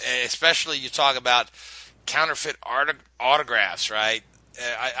mean, especially you talk about counterfeit autographs, right?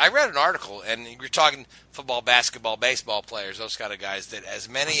 I read an article, and you're talking football, basketball, baseball players, those kind of guys, that as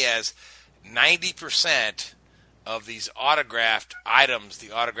many as 90% of these autographed items,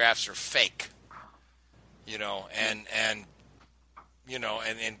 the autographs are fake. And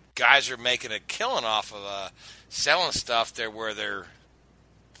guys are making a killing off of selling stuff there where they're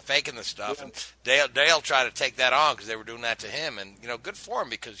faking the stuff. And Dale tried to take that on because they were doing that to him. And, good for him,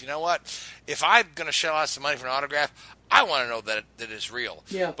 because you know what? If I'm going to shell out some money for an autograph, I want to know that it's real.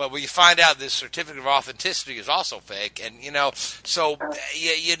 Yeah. But when you find out this certificate of authenticity is also fake, and so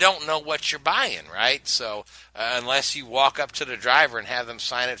you don't know what you're buying, right? So unless you walk up to the driver and have them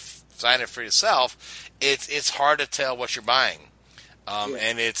sign it for yourself, it's hard to tell what you're buying.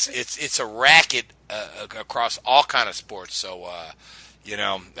 And it's a racket across all kind of sports. So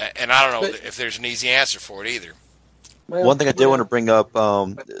and I don't know if there's an easy answer for it either. Well, one thing I did want to bring up,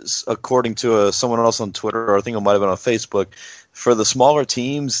 is according to someone else on Twitter, or I think it might have been on Facebook, for the smaller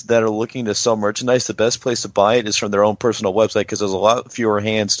teams that are looking to sell merchandise, the best place to buy it is from their own personal website, because there's a lot fewer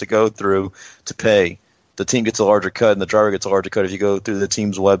hands to go through to pay. The team gets a larger cut, and the driver gets a larger cut if you go through the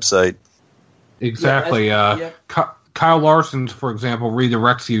team's website. Exactly. Kyle Larson, for example,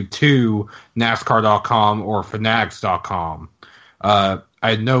 redirects you to NASCAR.com or Fanatics.com.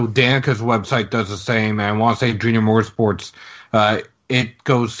 I know Danica's website does the same, and I want to say Junior Motorsports, it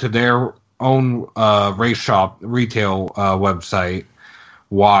goes to their own race shop retail website,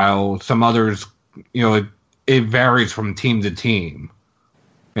 while some others, it varies from team to team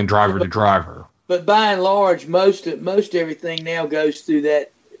and driver to driver. But by and large, most everything now goes through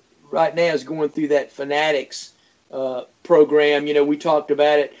that. Right now is going through that Fanatics program. We talked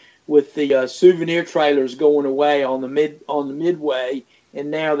about it with the souvenir trailers going away on the midway, and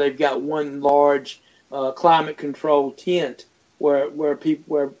now they've got one large climate controlled tent where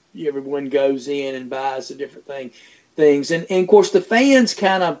everyone goes in and buys the different things. And of course the fans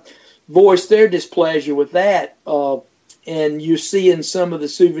kind of voiced their displeasure with that. And you're seeing some of the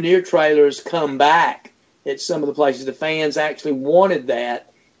souvenir trailers come back at some of the places. The fans actually wanted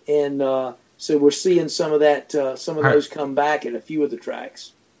that, and so we're seeing some of that, some of those come back at a few of the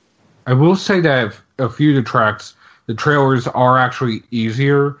tracks. I will say that a few of the tracks, the trailers are actually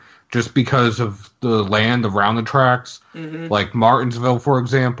easier just because of the land around the tracks. Mm-hmm. Like Martinsville, for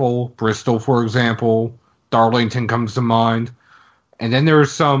example, Bristol, for example, Darlington comes to mind. And then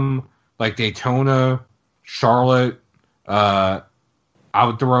there's some like Daytona, Charlotte, I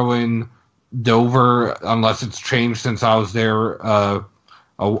would throw in Dover, unless it's changed since I was there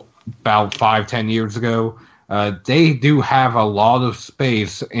about 5-10 years ago. they do have a lot of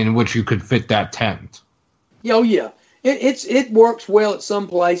space in which you could fit that tent. Oh yeah, it works well at some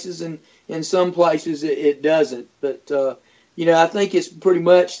places, and in some places it doesn't. But I think it's pretty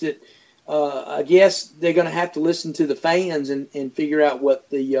much that. I guess they're going to have to listen to the fans and figure out what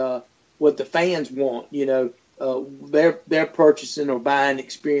the fans want. Their purchasing or buying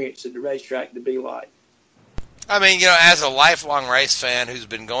experience at the racetrack to be like. I mean, as a lifelong race fan who's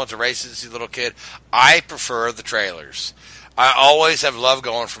been going to races since a little kid, I prefer the trailers. I always have loved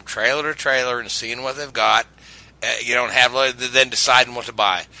going from trailer to trailer and seeing what they've got, and then deciding what to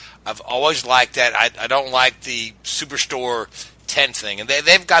buy. I've always liked that. I don't like the Superstore tent thing, and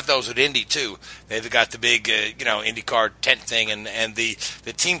they've got those at Indy too. They've got the big, IndyCar tent thing, and the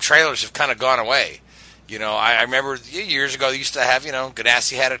team trailers have kind of gone away. I remember years ago they used to have,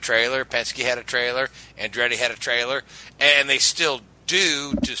 Ganassi had a trailer, Penske had a trailer, Andretti had a trailer, and they still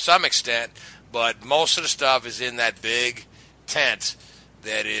do to some extent, but most of the stuff is in that big tent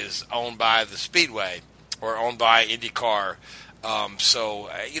that is owned by the Speedway or owned by IndyCar.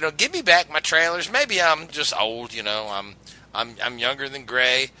 Give me back my trailers. Maybe I'm just old, I'm younger than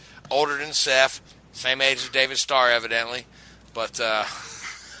Gray, older than Seth, same age as David Starr, evidently. But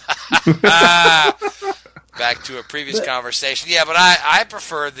back to a previous conversation. Yeah, but I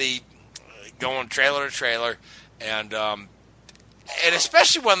prefer the going trailer to trailer, and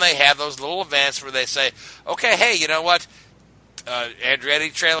especially when they have those little events where they say, okay, hey, you know what?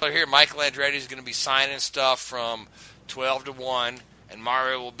 Andretti trailer here. Michael Andretti is going to be signing stuff from 12 to 1, and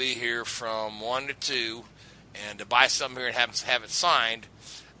Mario will be here from 1 to 2. And to buy something here and have it signed,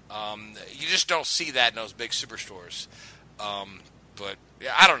 you just don't see that in those big superstores. But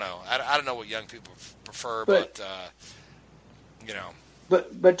yeah, I don't know. I don't know what young people prefer, but.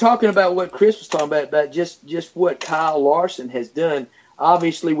 But talking about what Chris was talking about just what Kyle Larson has done,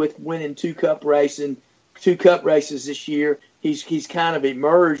 obviously with winning two cup races this year, he's kind of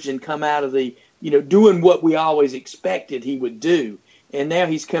emerged and come out of the doing what we always expected he would do, and now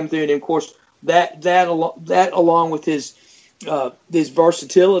he's come through, and of course. That along with his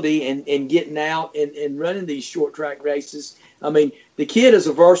versatility and getting out and running these short track races. I mean, the kid is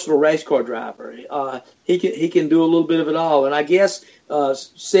a versatile race car driver. He can do a little bit of it all. And I guess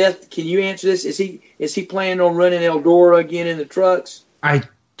Seth, can you answer this? Is he planning on running Eldora again in the trucks? I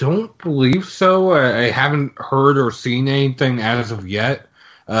don't believe so. I haven't heard or seen anything as of yet.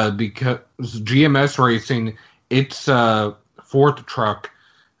 Because GMS Racing, its fourth truck.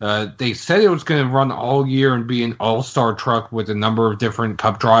 They said it was going to run all year and be an all-star truck with a number of different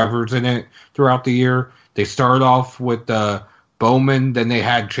Cup drivers in it throughout the year. They started off with Bowman, then they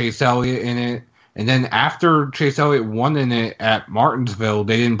had Chase Elliott in it, and then after Chase Elliott won in it at Martinsville,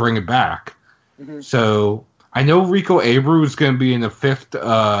 they didn't bring it back. Mm-hmm. So I know Rico Abreu is going to be in the fifth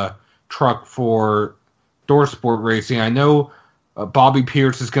truck for Doorsport Racing. I know Bobby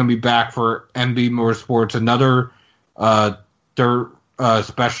Pierce is going to be back for MB Motorsports, another dirt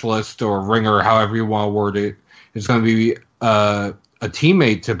specialist or ringer, however you want to word it, is going to be a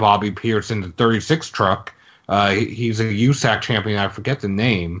teammate to Bobby Pierce in the 36 truck. He's a USAC champion. I forget the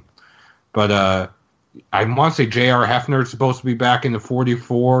name. But I want to say J.R. Hefner is supposed to be back in the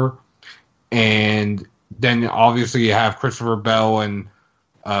 44. And then obviously you have Christopher Bell and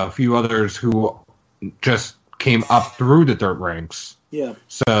a few others who just came up through the dirt ranks. Yeah.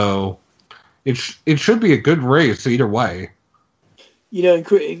 So it should be a good race either way. And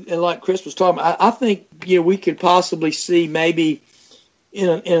like Chris was talking about, I think we could possibly see maybe in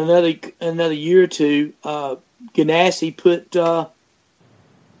another year or two, Ganassi put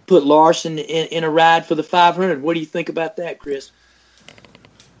Larson in a ride for the 500. What do you think about that, Chris?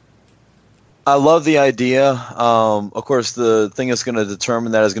 I love the idea. Of course, the thing that's going to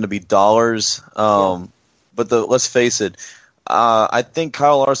determine that is going to be dollars. But let's face it. I think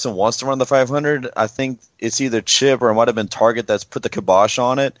Kyle Larson wants to run the 500. I think it's either Chip or it might have been Target that's put the kibosh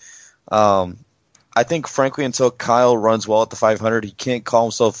on it. I think, frankly, until Kyle runs well at the 500, he can't call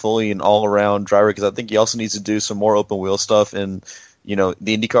himself fully an all-around driver because I think he also needs to do some more open-wheel stuff in the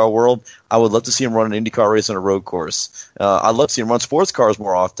IndyCar world. I would love to see him run an IndyCar race on a road course. I'd love to see him run sports cars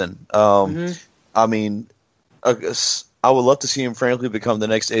more often. I mean, I would love to see him, frankly, become the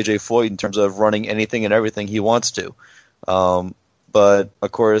next AJ Foyt in terms of running anything and everything he wants to. But,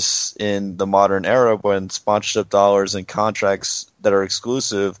 of course, in the modern era when sponsorship dollars and contracts that are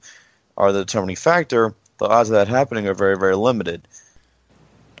exclusive are the determining factor, the odds of that happening are very, very limited.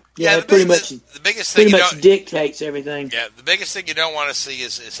 Yeah, it pretty much dictates everything. Yeah, the biggest thing you don't want to see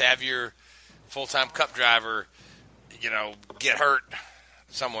is have your full-time Cup driver, get hurt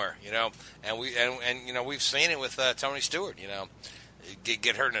somewhere, and we've seen it with Tony Stewart,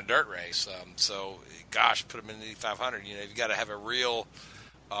 get hurt in a dirt race. So, gosh, put him in the Indy 500. You've got to have a real,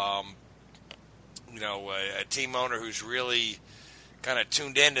 a team owner who's really kind of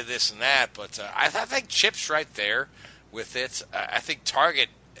tuned into this and that. But I think Chip's right there with it. I think Target,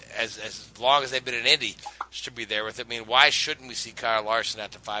 as long as they've been in Indy, should be there with it. I mean, why shouldn't we see Kyle Larson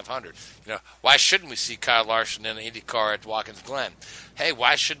at the 500? Why shouldn't we see Kyle Larson in an Indy car at Watkins Glen? Hey,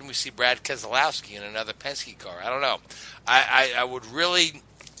 why shouldn't we see Brad Keselowski in another Penske car? I don't know. I would really,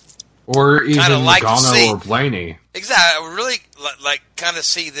 or even like Logano or Blaney. Exactly. I would really like kind of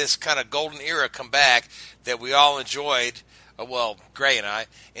see this kind of golden era come back that we all enjoyed. Well, Gray and I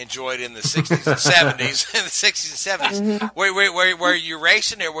enjoyed in the 60s and 70s, in the 60s and 70s, where you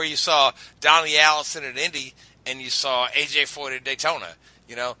racing there, where you saw Donnie Allison at Indy and you saw AJ Foyt at Daytona,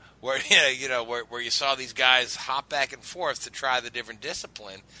 where you saw these guys hop back and forth to try the different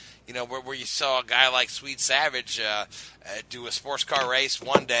discipline, where you saw a guy like Sweet Savage do a sports car race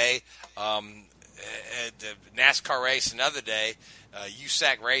one day, the NASCAR race another day,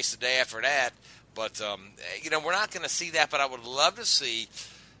 USAC race the day after that. But, we're not going to see that, but I would love to see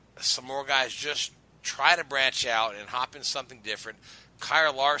some more guys just try to branch out and hop in something different.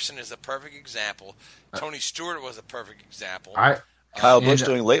 Kyle Larson is a perfect example. Tony Stewart was a perfect example. Kyle Busch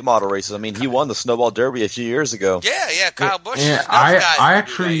doing late model races. I mean, he won the Snowball Derby a few years ago. Yeah, Kyle Busch. Yeah, I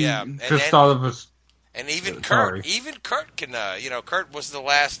actually just thought of us. And even Kurt, can. Kurt was the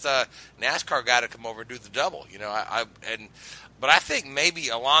last NASCAR guy to come over and do the double. But I think maybe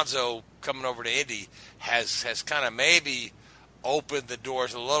Alonso coming over to Indy has kind of maybe opened the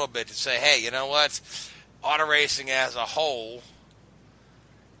doors a little bit to say, hey, you know what? Auto racing as a whole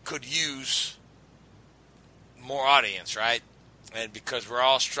could use more audience, right? And because we're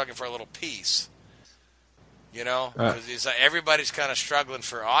all struggling for a little piece, because everybody's kind of struggling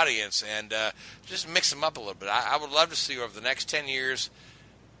for audience, and just mix them up a little bit. I would love to see over the next 10 years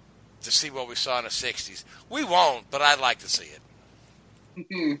to see what we saw in the 60s. We won't, but I'd like to see it.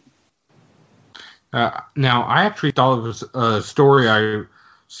 Now, I actually thought of a story I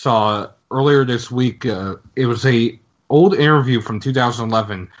saw earlier this week. It was a old interview from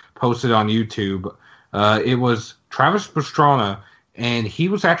 2011 posted on YouTube. It was Travis Pastrana, and he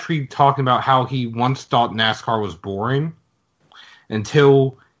was actually talking about how he once thought NASCAR was boring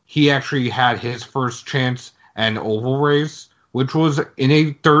until he actually had his first chance at an oval race, which was in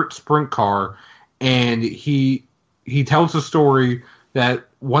a dirt sprint car, and he tells the story that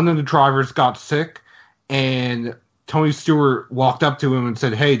one of the drivers got sick, and Tony Stewart walked up to him and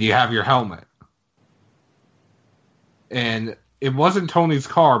said, hey, do you have your helmet? And it wasn't Tony's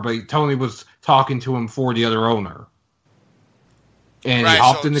car, but Tony was talking to him for the other owner. And he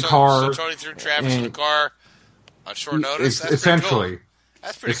hopped in the car. So Tony threw Travis in the car on short notice? That's essentially. Cool.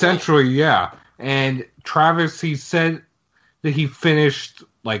 That's pretty cool. Yeah. And Travis, he said that he finished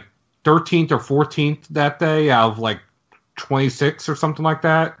like 13th or 14th that day out of like 26 or something like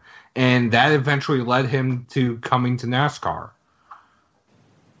that, and that eventually led him to coming to NASCAR.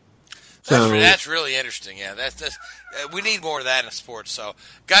 That's really interesting. Yeah, that's we need more of that in sports. So,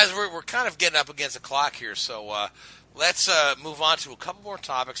 guys, we're kind of getting up against the clock here. So let's move on to a couple more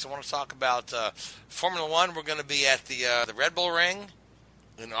topics. I want to talk about Formula One. We're going to be at the Red Bull Ring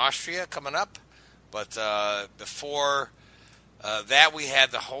in Austria coming up, but before that, we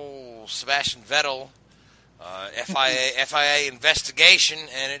had the whole Sebastian Vettel. FIA investigation,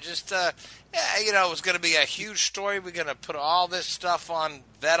 and it just, it was going to be a huge story. We're going to put all this stuff on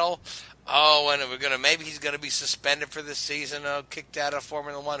Vettel. And maybe he's going to be suspended for this season, kicked out of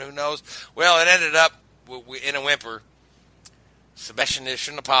Formula One, who knows? Well, it ended up in a whimper. Sebastian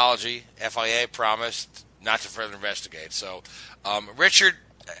issued an apology. FIA promised not to further investigate. So, Richard,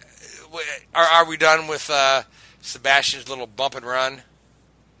 are we done with Sebastian's little bump and run?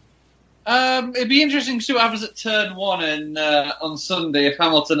 It'd be interesting to see what happens at turn one on Sunday if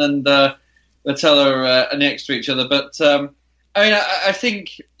Hamilton and Vettel are next to each other. But I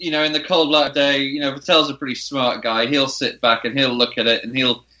think in the cold light of day, Vettel's a pretty smart guy. He'll sit back and he'll look at it and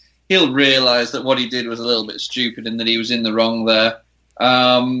he'll realise that what he did was a little bit stupid and that he was in the wrong there.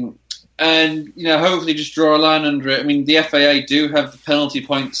 And hopefully just draw a line under it. I mean, the FAA do have the penalty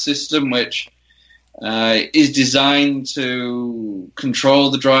point system, which is designed to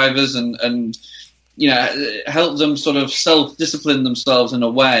control the drivers and help them sort of self-discipline themselves in a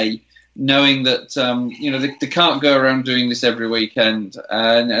way, knowing that they can't go around doing this every weekend,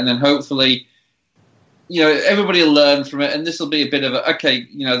 and then hopefully everybody will learn from it, and this will be a bit of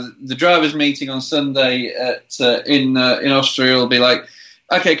the drivers' meeting on Sunday in Austria will be like,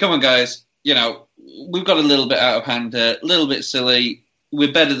 okay, come on guys, we've got a little bit out of hand, a little bit silly.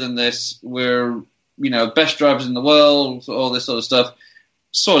 We're better than this. We're best drivers in the world, all this sort of stuff.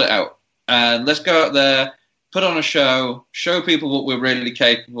 Sort it out. And let's go out there, put on a show people what we're really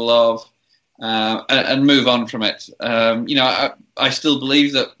capable of, and move on from it. I still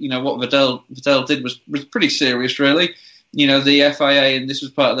believe that, what Vettel did was pretty serious, really. The FIA, and this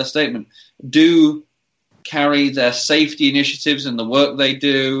was part of their statement, do carry their safety initiatives and the work they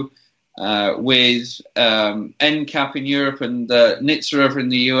do with NCAP in Europe and NHTSA over in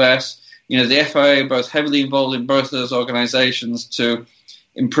the US. The FIA are both heavily involved in both of those organizations to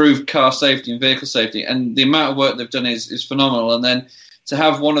improve car safety and vehicle safety. And the amount of work they've done is phenomenal. And then to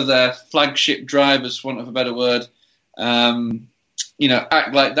have one of their flagship drivers, for want of a better word,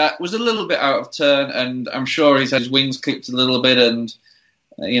 act like that was a little bit out of turn. And I'm sure he's had his wings clipped a little bit, and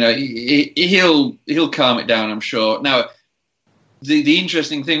he'll calm it down, I'm sure. Now, the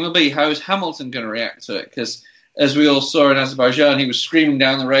interesting thing will be, how is Hamilton going to react to it? Because as we all saw in Azerbaijan, he was screaming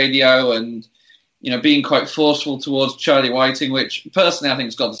down the radio and being quite forceful towards Charlie Whiting, which personally I think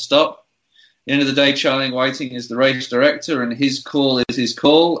has got to stop. At the end of the day, Charlie Whiting is the race director, and his call is his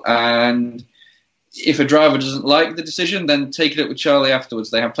call. And if a driver doesn't like the decision, then take it up with Charlie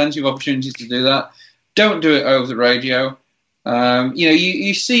afterwards. They have plenty of opportunities to do that. Don't do it over the radio.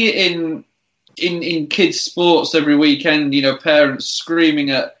 You see it in kids' sports every weekend. Parents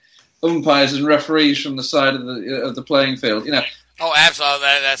screaming at umpires and referees from the side of the playing field. Oh, absolutely.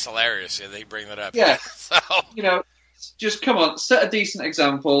 That's hilarious. Yeah, they bring that up. Yeah. So. Just come on, set a decent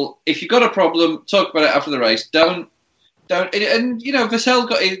example. If you've got a problem, talk about it after the race. Don't. And Vettel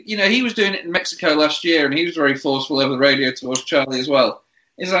got. He was doing it in Mexico last year, and he was very forceful over the radio towards Charlie as well.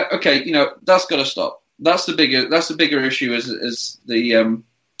 It's like, okay, that's got to stop. That's the bigger issue as the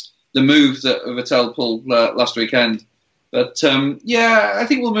move that Vettel pulled last weekend. But I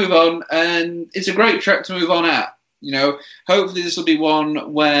think we'll move on, and it's a great track to move on at. Hopefully this will be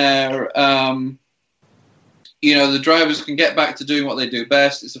one where the drivers can get back to doing what they do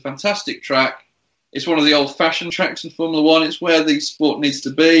best. It's a fantastic track. It's one of the old-fashioned tracks in Formula One. It's where the sport needs to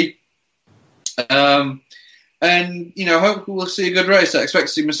be. And hopefully we'll see a good race. I expect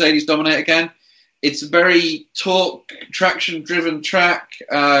to see Mercedes dominate again. It's a very traction-driven track.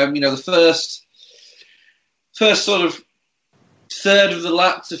 The first sort of third of the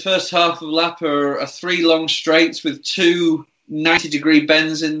lap to first half of the lap are 3 long straights with 2 90-degree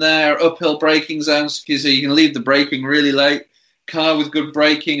bends in there, uphill braking zones, because you can leave the braking really late. Car with good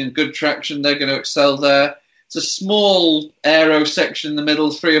braking and good traction, they're going to excel there. It's a small aero section in the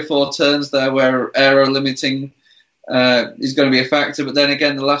middle, 3 or 4 turns there where aero limiting is going to be a factor. But then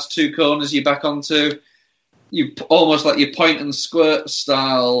again, the last 2 corners you're back onto, you almost like your point and squirt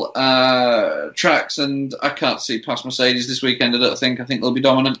style tracks, and I can't see past Mercedes this weekend. I think they'll be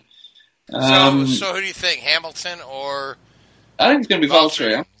dominant. So who do you think, Hamilton or? I think it's going to be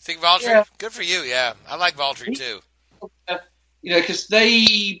Valtteri. You think Valtteri? Yeah. Good for you. Yeah, I like Valtteri too. Because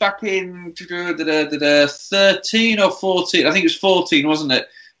they back in 13 or 14, I think it was 14, wasn't it?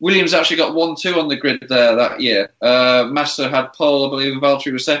 Williams actually got 1-2 on the grid there that year. Massa had pole, I believe, and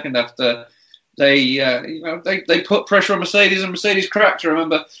Valtteri was second after. They put pressure on Mercedes, and Mercedes cracked. I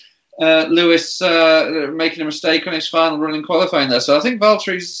remember Lewis making a mistake on his final run in qualifying there. So I think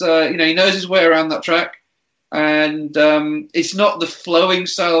Valtteri's, he knows his way around that track, and it's not the flowing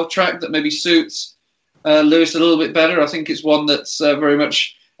style of track that maybe suits Lewis a little bit better. I think it's one that's very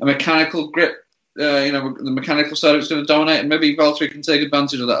much a mechanical grip. The mechanical side of it's going to dominate, and maybe Valtteri can take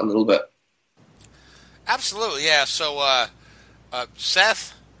advantage of that a little bit. Absolutely, yeah. So,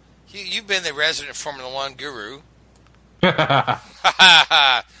 Seth, you've been the resident Formula One guru.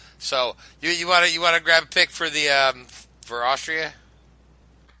 So you want to grab a pick for the for Austria?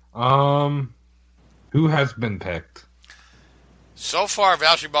 Who has been picked? So far,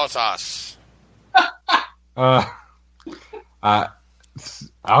 Valtteri Bottas.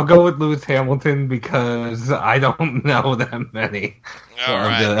 I'll go with Lewis Hamilton because I don't know that many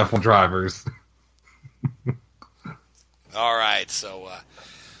of the F1 drivers. All right, so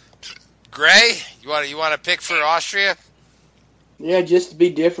Gray, you want to pick for Austria? Yeah, just to be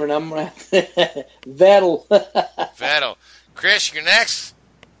different, I'm Vettel. Vettel. Chris, you're next.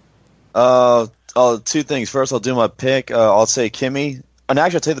 2 things. First, I'll do my pick. I'll say Kimi. And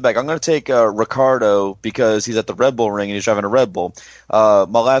actually, I'll take the back. I'm going to take Ricciardo because he's at the Red Bull ring and he's driving a Red Bull. My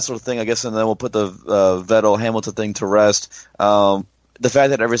last little thing, I guess, and then we'll put the Vettel-Hamilton thing to rest. The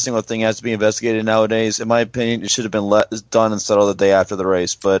fact that every single thing has to be investigated nowadays, in my opinion, it should have been done and settled the day after the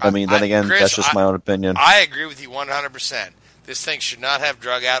race. But, Chris, that's just my own opinion. I agree with you 100%. This thing should not have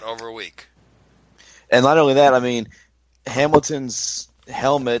drug out over a week. And not only that, Hamilton's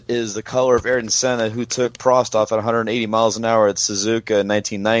helmet is the color of Ayrton Senna, who took Prost off at 180 miles an hour at Suzuka in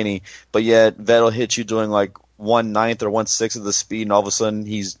 1990, but yet Vettel hits you doing like 1/9 or 1/6 of the speed, and all of a sudden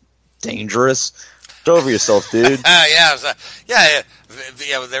he's dangerous. Get over yourself, dude. Yeah.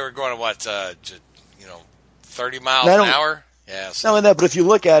 They were going to 30 miles an hour. Yeah. Not only that, but if you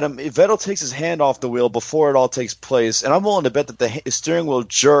look at him, if Vettel takes his hand off the wheel before it all takes place, and I'm willing to bet that the steering wheel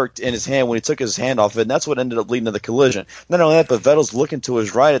jerked in his hand when he took his hand off it, and that's what ended up leading to the collision. Not only that, but Vettel's looking to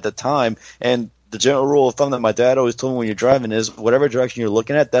his right at the time, and the general rule of thumb that my dad always told me when you're driving is whatever direction you're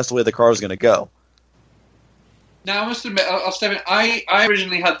looking at, that's the way the car is going to go. Now, I must admit, I'll step in. I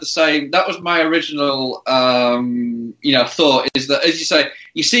originally had the same. That was my original, thought. Is that, as you say,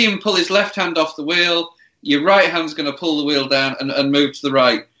 you see him pull his left hand off the wheel, your right hand's going to pull the wheel down and move to the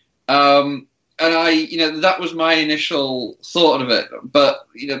right. And that was my initial thought of it. But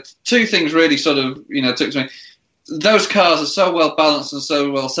two things really sort of took to me. Those cars are so well balanced and so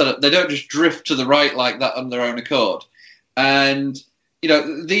well set up. They don't just drift to the right like that on their own accord. And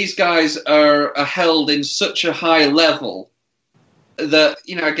these guys are held in such a high level that,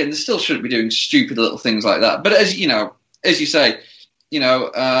 again, they still shouldn't be doing stupid little things like that. But as you say,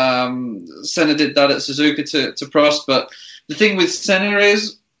 Senna did that at Suzuka to Prost. But the thing with Senna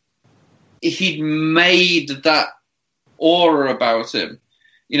is he'd made that aura about him.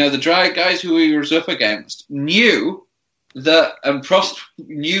 The dry guys who he was up against knew that, and Prost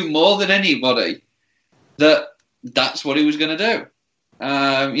knew more than anybody, that that's what he was going to do.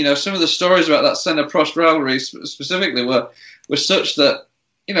 Some of the stories about that Senna-Prost rivalry specifically were such that,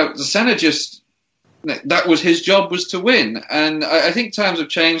 Senna just, that was his job, was to win. And I think times have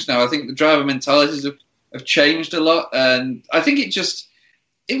changed now. I think the driver mentalities have changed a lot. And I think it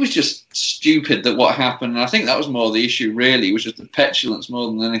was just stupid that what happened. And I think that was more the issue, really. It was just the petulance more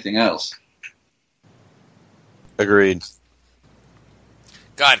than anything else. Agreed.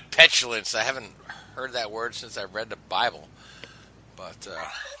 God, petulance. I haven't heard that word since I read the Bible. But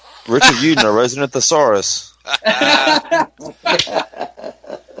Richard Uden, a resident thesaurus.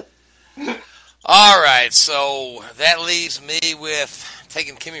 All right, so that leaves me with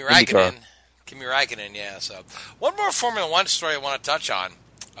taking Kimi Räikkönen. Kimi Räikkönen, yeah. So one more Formula One story I want to touch on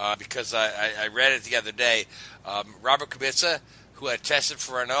because I read it the other day. Robert Kubica, who had tested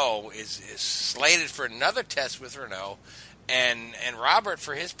for Renault, is slated for another test with Renault, and Robert,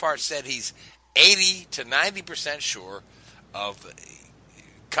 for his part, said he's 80 to 90% sure of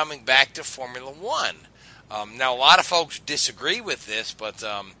coming back to Formula One. Now, a lot of folks disagree with this, but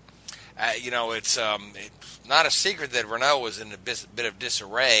it's not a secret that Renault was in a bit of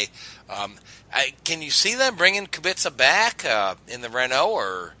disarray. Can you see them bringing Kubica back in the Renault,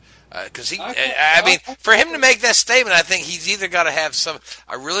 or because for him to make that statement, I think he's either got to have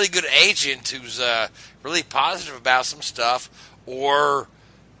a really good agent who's really positive about some stuff, or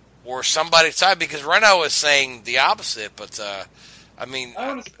somebody's side, because Renault is saying the opposite. But I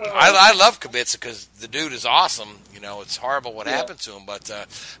love Kubica because the dude is awesome. It's horrible what happened to him. But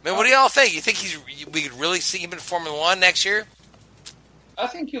what do y'all think? You think we could really see him in Formula One next year? I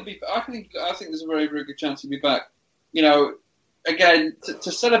think he'll be. I think there's a very, very good chance he'll be back. Again,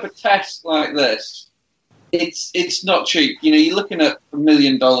 to set up a test like this, it's not cheap. You're looking at $1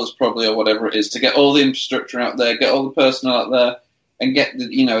 million probably, or whatever it is, to get all the infrastructure out there, get all the personnel out there, and get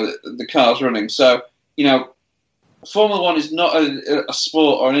the cars running. So Formula One is not a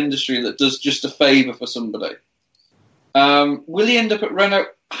sport or an industry that does just a favour for somebody. Will he end up at Renault?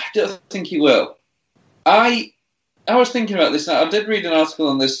 I don't think he will. I was thinking about this. I did read an article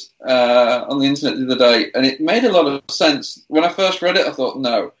on this on the internet the other day, and it made a lot of sense. When I first read it, I thought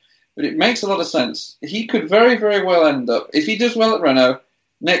no, but it makes a lot of sense. He could very, very well end up, if he does well at Renault,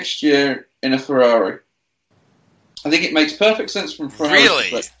 next year in a Ferrari. I think it makes perfect sense from Ferrari.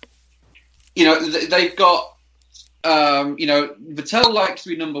 Really? They've got. Vettel likes to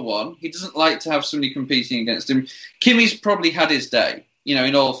be number one. He doesn't like to have somebody competing against him. Kimi's probably had his day.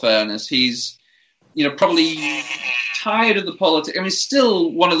 In all fairness, he's probably tired of the politics. He's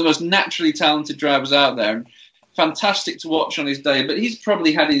still one of the most naturally talented drivers out there, and fantastic to watch on his day. But he's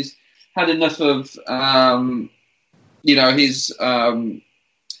probably had enough of the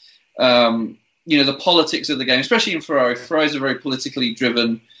politics of the game, especially in Ferrari. Ferrari's a very politically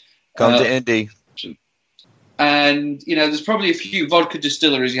driven. Come to Indy. And, there's probably a few vodka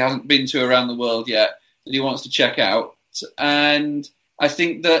distilleries he hasn't been to around the world yet that he wants to check out. And I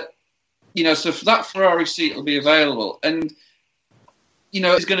think that, so for that Ferrari seat will be available. And,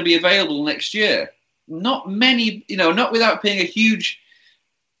 it's going to be available next year. Not many, not without paying a huge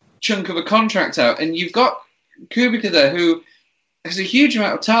chunk of a contract out. And you've got Kubica there who has a huge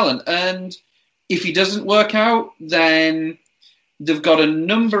amount of talent. And if he doesn't work out, then they've got a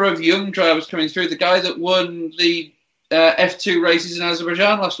number of young drivers coming through. The guy that won the F2 races in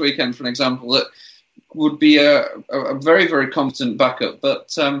Azerbaijan last weekend, for an example, that would be a very, very competent backup. But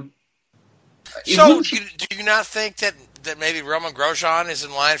so, do you not think that maybe Roman Grosjean is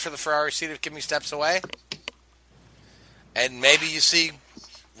in line for the Ferrari seat if Kimi steps away? And maybe you see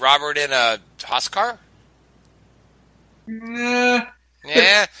Robert in a Haas car? Yeah.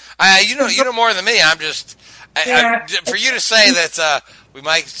 You know more than me. I'm just for you to say that we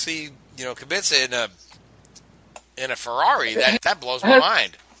might see Kubica in a Ferrari. That blows my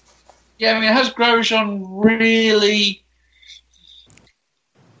mind. Yeah, I mean, has Grosjean really,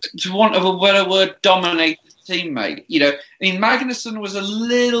 to want of a better word, dominated the teammate? I mean, Magnussen was a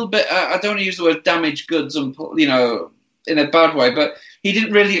little bit. I don't want to use the word damaged goods, in a bad way, but he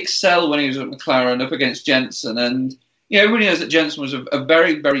didn't really excel when he was at McLaren up against Jensen. And everybody knows that Jensen was a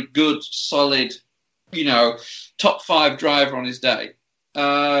very, very good, solid, top 5 driver on his day.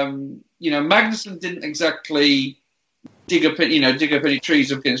 Magnussen didn't exactly dig up any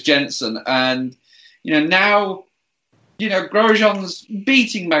trees up against Jensen, and now Grosjean's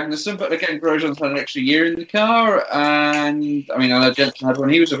beating Magnussen, but again Grosjean's had an extra year in the car, and I mean I know Jensen had one,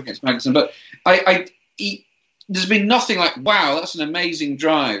 he was up against Magnussen, but there's been nothing like, wow, that's an amazing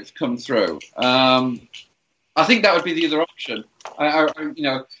drive come through. I think that would be the other option.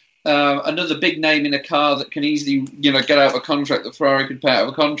 Another big name in a car that can easily, get out of a contract that Ferrari could pay out of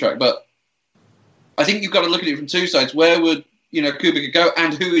a contract. But I think you've got to look at it from two sides. Where would, Kubica go,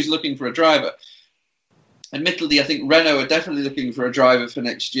 and who is looking for a driver? Admittedly, I think Renault are definitely looking for a driver for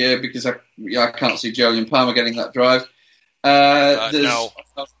next year, because I can't see Jolyon Palmer getting that drive. There's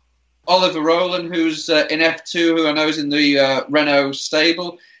Oliver Rowland, who's in F2, who I know is in the Renault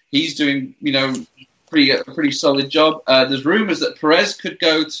stable. He's doing, a pretty solid job. There's rumours that Perez could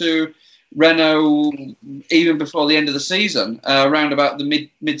go to Renault even before the end of the season, around about the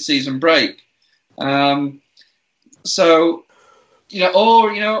mid-season break. Or a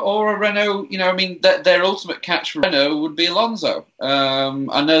Renault. I mean, their ultimate catch for Renault would be Alonso.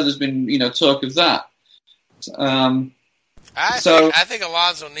 I know there's been talk of that. I think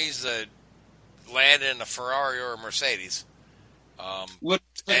Alonso needs to land in a Ferrari or a Mercedes. But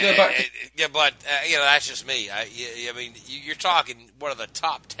that's just me. I mean, you're talking one of the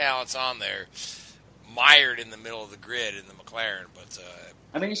top talents on there, mired in the middle of the grid in the McLaren. But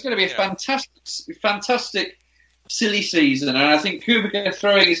I think it's going to be a fantastic, silly season, and I think Kubica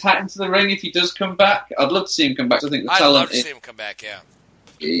throwing his hat into the ring if he does come back. I'd love to see him come back. I think the talent. I'd love to see him come back. Yeah,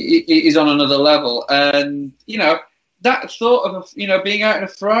 is on another level, and that thought of being out in a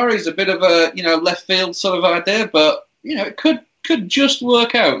Ferrari is a bit of a left field sort of idea, but it could just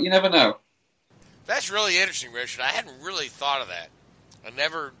work out. You never know. That's really interesting, Richard. I hadn't really thought of that. I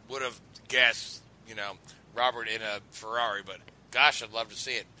never would have guessed, Robert in a Ferrari, but gosh, I'd love to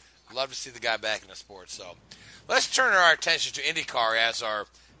see it. I'd love to see the guy back in the sport. So let's turn our attention to IndyCar as our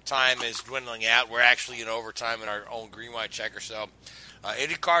time is dwindling out. We're actually in overtime in our own green-white checker. So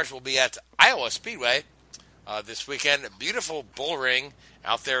IndyCars will be at Iowa Speedway this weekend. A beautiful bull ring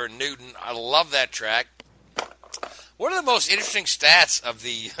out there in Newton. I love that track. One of the most interesting stats of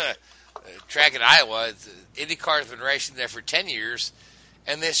the track in Iowa, IndyCar has been racing there for 10 years,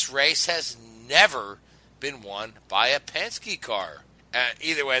 and this race has never been won by a Penske car.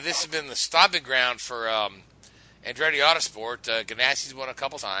 Either way, this has been the stomping ground for Andretti Autosport. Ganassi's won a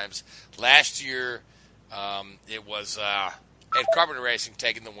couple times. Last year, it was Ed Carpenter Racing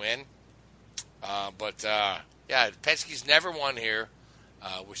taking the win. But Penske's never won here,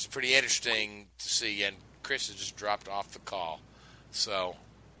 which is pretty interesting to see, and Chris has just dropped off the call. So,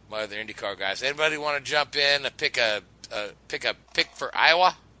 my other IndyCar guys. Anybody want to jump in and pick a pick for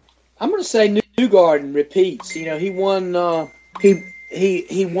Iowa? I'm going to say Newgarden repeats. He won.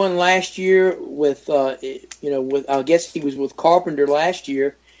 He won last year with with I guess he was with Carpenter last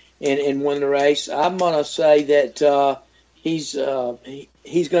year, and won the race. I'm going to say that he's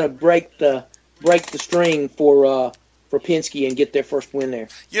going to break the string for Penske and get their first win there.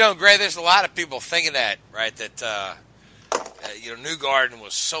 Gray, there's a lot of people thinking that, right? That Newgarden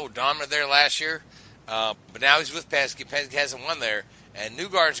was so dominant there last year, but now he's with Penske. Penske hasn't won there, and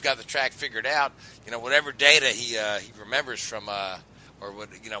Newgarden's got the track figured out. Whatever data he remembers from,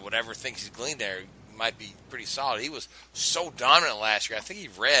 whatever things he's gleaned there, might be pretty solid. He was so dominant last year. I think he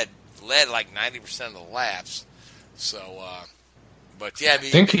led like 90% of the laps. So, but yeah, I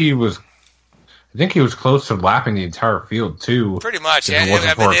think he was close to lapping the entire field too. Pretty much, yeah.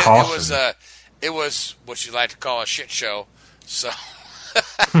 It was what you like to call a shit show. So,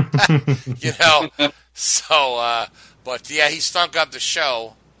 but yeah, he stunk up the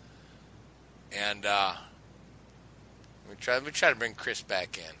show. And let me Let me try to bring Chris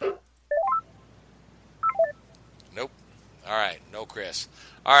back in. Nope. All right, no Chris.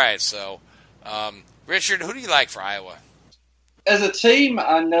 All right, so Richard, who do you like for Iowa? As a team,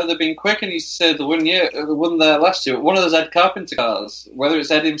 I know they've been quick, and he said the one there last year. One of those Ed Carpenter cars, whether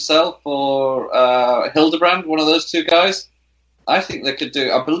it's Ed himself or Hildebrand, one of those two guys, I think they could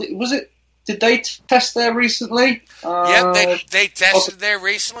do. I believe Did they test there recently? Yep, they tested there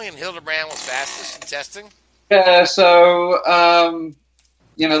recently, and Hildebrand was fastest in testing. Yeah, so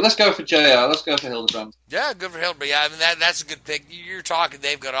let's go for JR. Let's go for Hildebrand. Yeah, good for Hildebrand. Yeah, I mean that's a good pick. You're talking.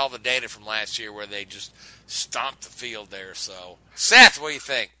 They've got all the data from last year where they just stomped the field there. So, Seth, what do you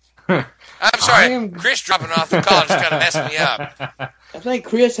think? I'm sorry, Chris dropping off the call just kind of messed me up. I think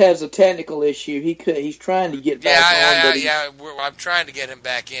Chris has a technical issue. He's trying to get back on. I'm trying to get him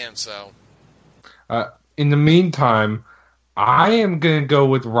back in. So, in the meantime, I am going to go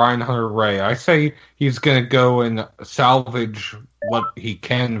with Ryan Hunter-Reay. I say he's going to go and salvage what he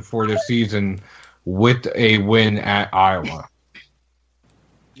can for the season with a win at Iowa.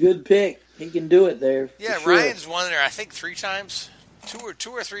 Good pick. He can do it there. Yeah, sure. Ryan's won there, I think, 3 times. Two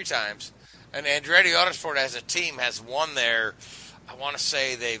or three times. And Andretti Autosport as a team has won there. I want to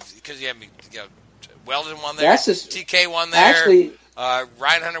say because Weldon won there. TK won there. Actually,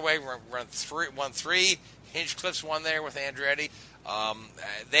 Ryan Hunter-Reay won 3. Hinchcliffe's won there with Andretti.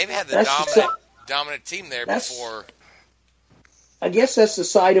 They've had the dominant team there before. I guess that's the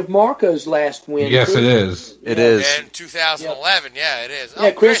site of Marco's last win. Yes, it is. It is. In 2011, yeah, it is.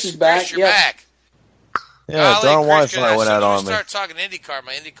 Yeah, Chris is back. Chris, you're back. Yeah, Darren Weiss and I went out on me. Start talking IndyCar.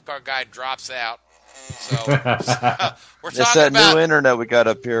 My IndyCar guy drops out. So we're talking it's that about new internet we got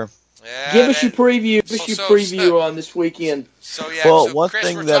up here. Yeah, Give us your preview on this weekend. So Chris,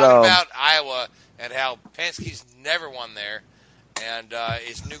 thing we're that talking about Iowa and how Penske's never won there, and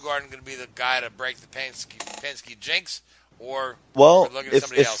is Newgarden going to be the guy to break the Penske jinx, or we're looking at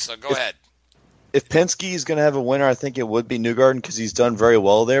somebody else? So go ahead. If Penske is going to have a winner, I think it would be Newgarden because he's done very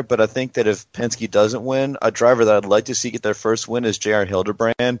well there. But I think that if Penske doesn't win, a driver that I'd like to see get their first win is J.R.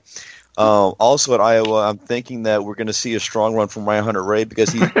 Hildebrand. Also at Iowa, I'm thinking that we're going to see a strong run from Ryan Hunter-Reay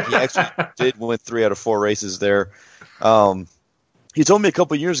because he actually did win 3 out of 4 races there. He told me a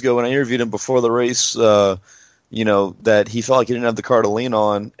couple years ago when I interviewed him before the race, that he felt like he didn't have the car to lean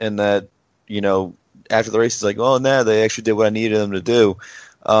on, and that, after the race, he's like, oh, no, they actually did what I needed them to do.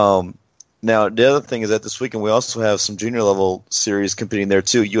 Now, the other thing is that this weekend we also have some junior level series competing there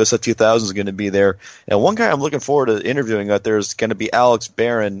too. USF 2000 is going to be there. And one guy I'm looking forward to interviewing out there is going to be Alex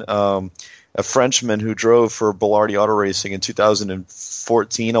Barron, a Frenchman who drove for Belardi Auto Racing in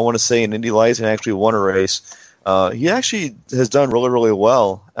 2014, I want to say, in Indy Lights, and actually won a race. He actually has done really, really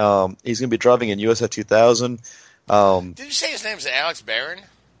well. He's going to be driving in USF 2000. Did you say his name is Alex Barron?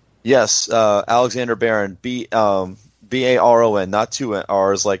 Yes, Alexander Barron. Baron, not 2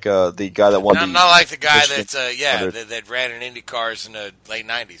 R's, like the guy that won. Not like the guy that ran in Indy cars in the late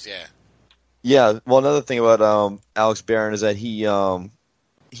 '90s. Yeah. Yeah. Well, another thing about Alex Barron is that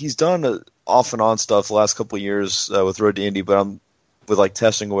he's done off and on stuff the last couple of years with Road to Indy, but with like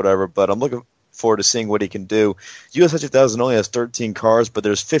testing or whatever. But I'm looking forward to seeing what he can do. USF 2000 only has 13 cars, but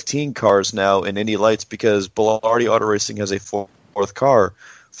there's 15 cars now in Indy Lights because Belardi Auto Racing has a 4th car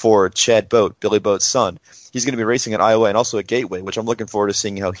for Chad Boat, Billy Boat's son. He's going to be racing at Iowa and also at Gateway, which I'm looking forward to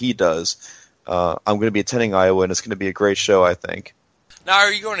seeing how he does. I'm going to be attending Iowa, and it's going to be a great show, I think. Now,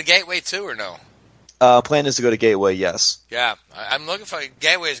 are you going to Gateway too, or no? Plan is to go to Gateway, yes. Yeah, I'm looking for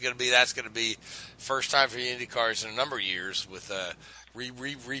Gateway. That's going to be first time for the Indy cars in a number of years with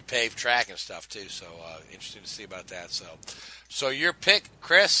repaved track and stuff too. So interesting to see about that. So your pick,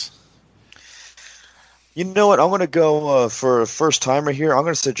 Chris. You know what? I'm going to go for a first-timer here. I'm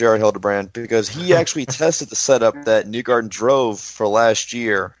going to say Jared Hildebrand because he actually tested the setup that Newgarden drove for last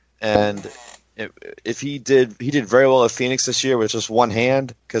year. And if he did very well at Phoenix this year with just one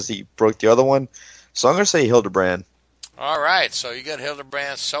hand because he broke the other one. So I'm going to say Hildebrand. All right. So you got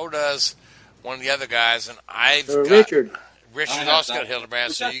Hildebrand. So does one of the other guys. And Richard. Richard's also got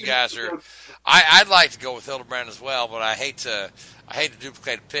Hildebrand. So you guys are – I'd like to go with Hildebrand as well, but I hate to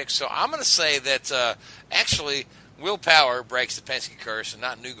duplicate a pick, so I'm going to say that actually Will Power breaks the Penske curse and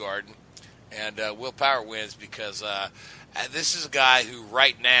not Newgarden, and Will Power wins because this is a guy who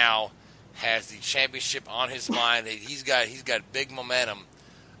right now has the championship on his mind. He's got big momentum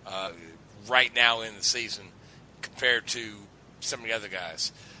right now in the season compared to some of the other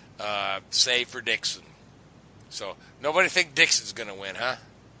guys, save for Dixon. So nobody think Dixon's going to win, huh?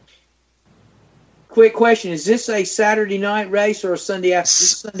 Quick question: is this a Saturday night race or a Sunday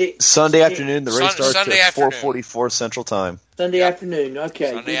afternoon? Sunday afternoon. The race starts at 4:44 Central Time. Sunday afternoon.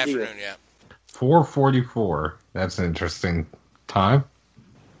 Okay. Sunday afternoon. Yeah. 4:44. That's an interesting time.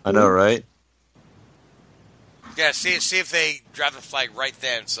 I know, right? Yeah, see if they drop the flag right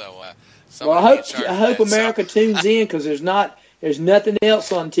then. So, well, I hope America tunes in because there's nothing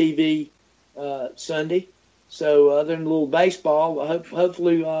else on TV Sunday. So other than a little baseball,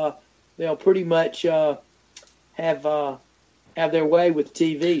 hopefully they'll pretty much have their way with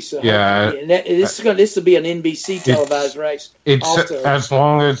TV. So yeah, this will be an NBC televised race. It's also. As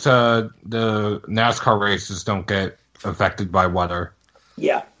long as the NASCAR races don't get affected by weather.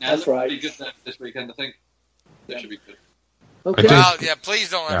 Yeah, that's right. Be good this weekend, I think. That should be good. Okay. Well, yeah.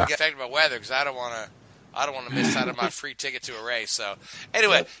 Please don't let me get affected by weather because I don't want to miss out on my free ticket to a race. So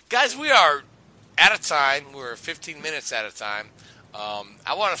anyway, guys, we are out of time. We're 15 minutes out of time.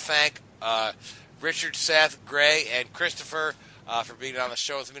 I want to thank Richard, Seth, Gray, and Christopher for being on the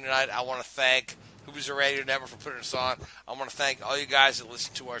show with me tonight. I want to thank Hoopsville Radio Network for putting us on. I want to thank all you guys that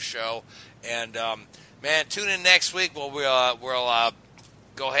listen to our show. And man, tune in next week. We'll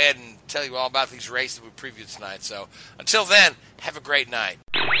go ahead and tell you all about these races we previewed tonight. So until then, have a great night.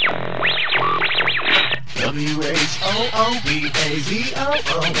 WHOOBAZOO,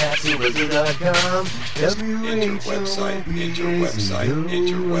 that's Hoopsville.com.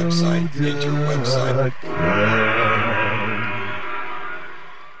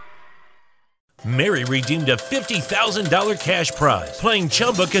 Mary redeemed a $50,000 cash prize playing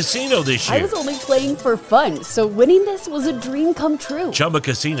Chumba Casino this year. I was only playing for fun, so winning this was a dream come true. Chumba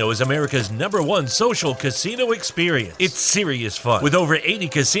Casino is America's #1 social casino experience. It's serious fun. With over 80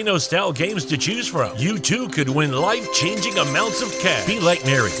 casino-style games to choose from, you too could win life-changing amounts of cash. Be like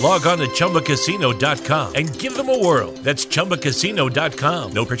Mary. Log on to ChumbaCasino.com and give them a whirl. That's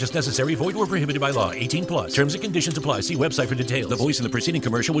ChumbaCasino.com. No purchase necessary. Void or prohibited by law. 18+. Terms and conditions apply. See website for details. The voice in the preceding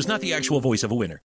commercial was not the actual voice of a winner.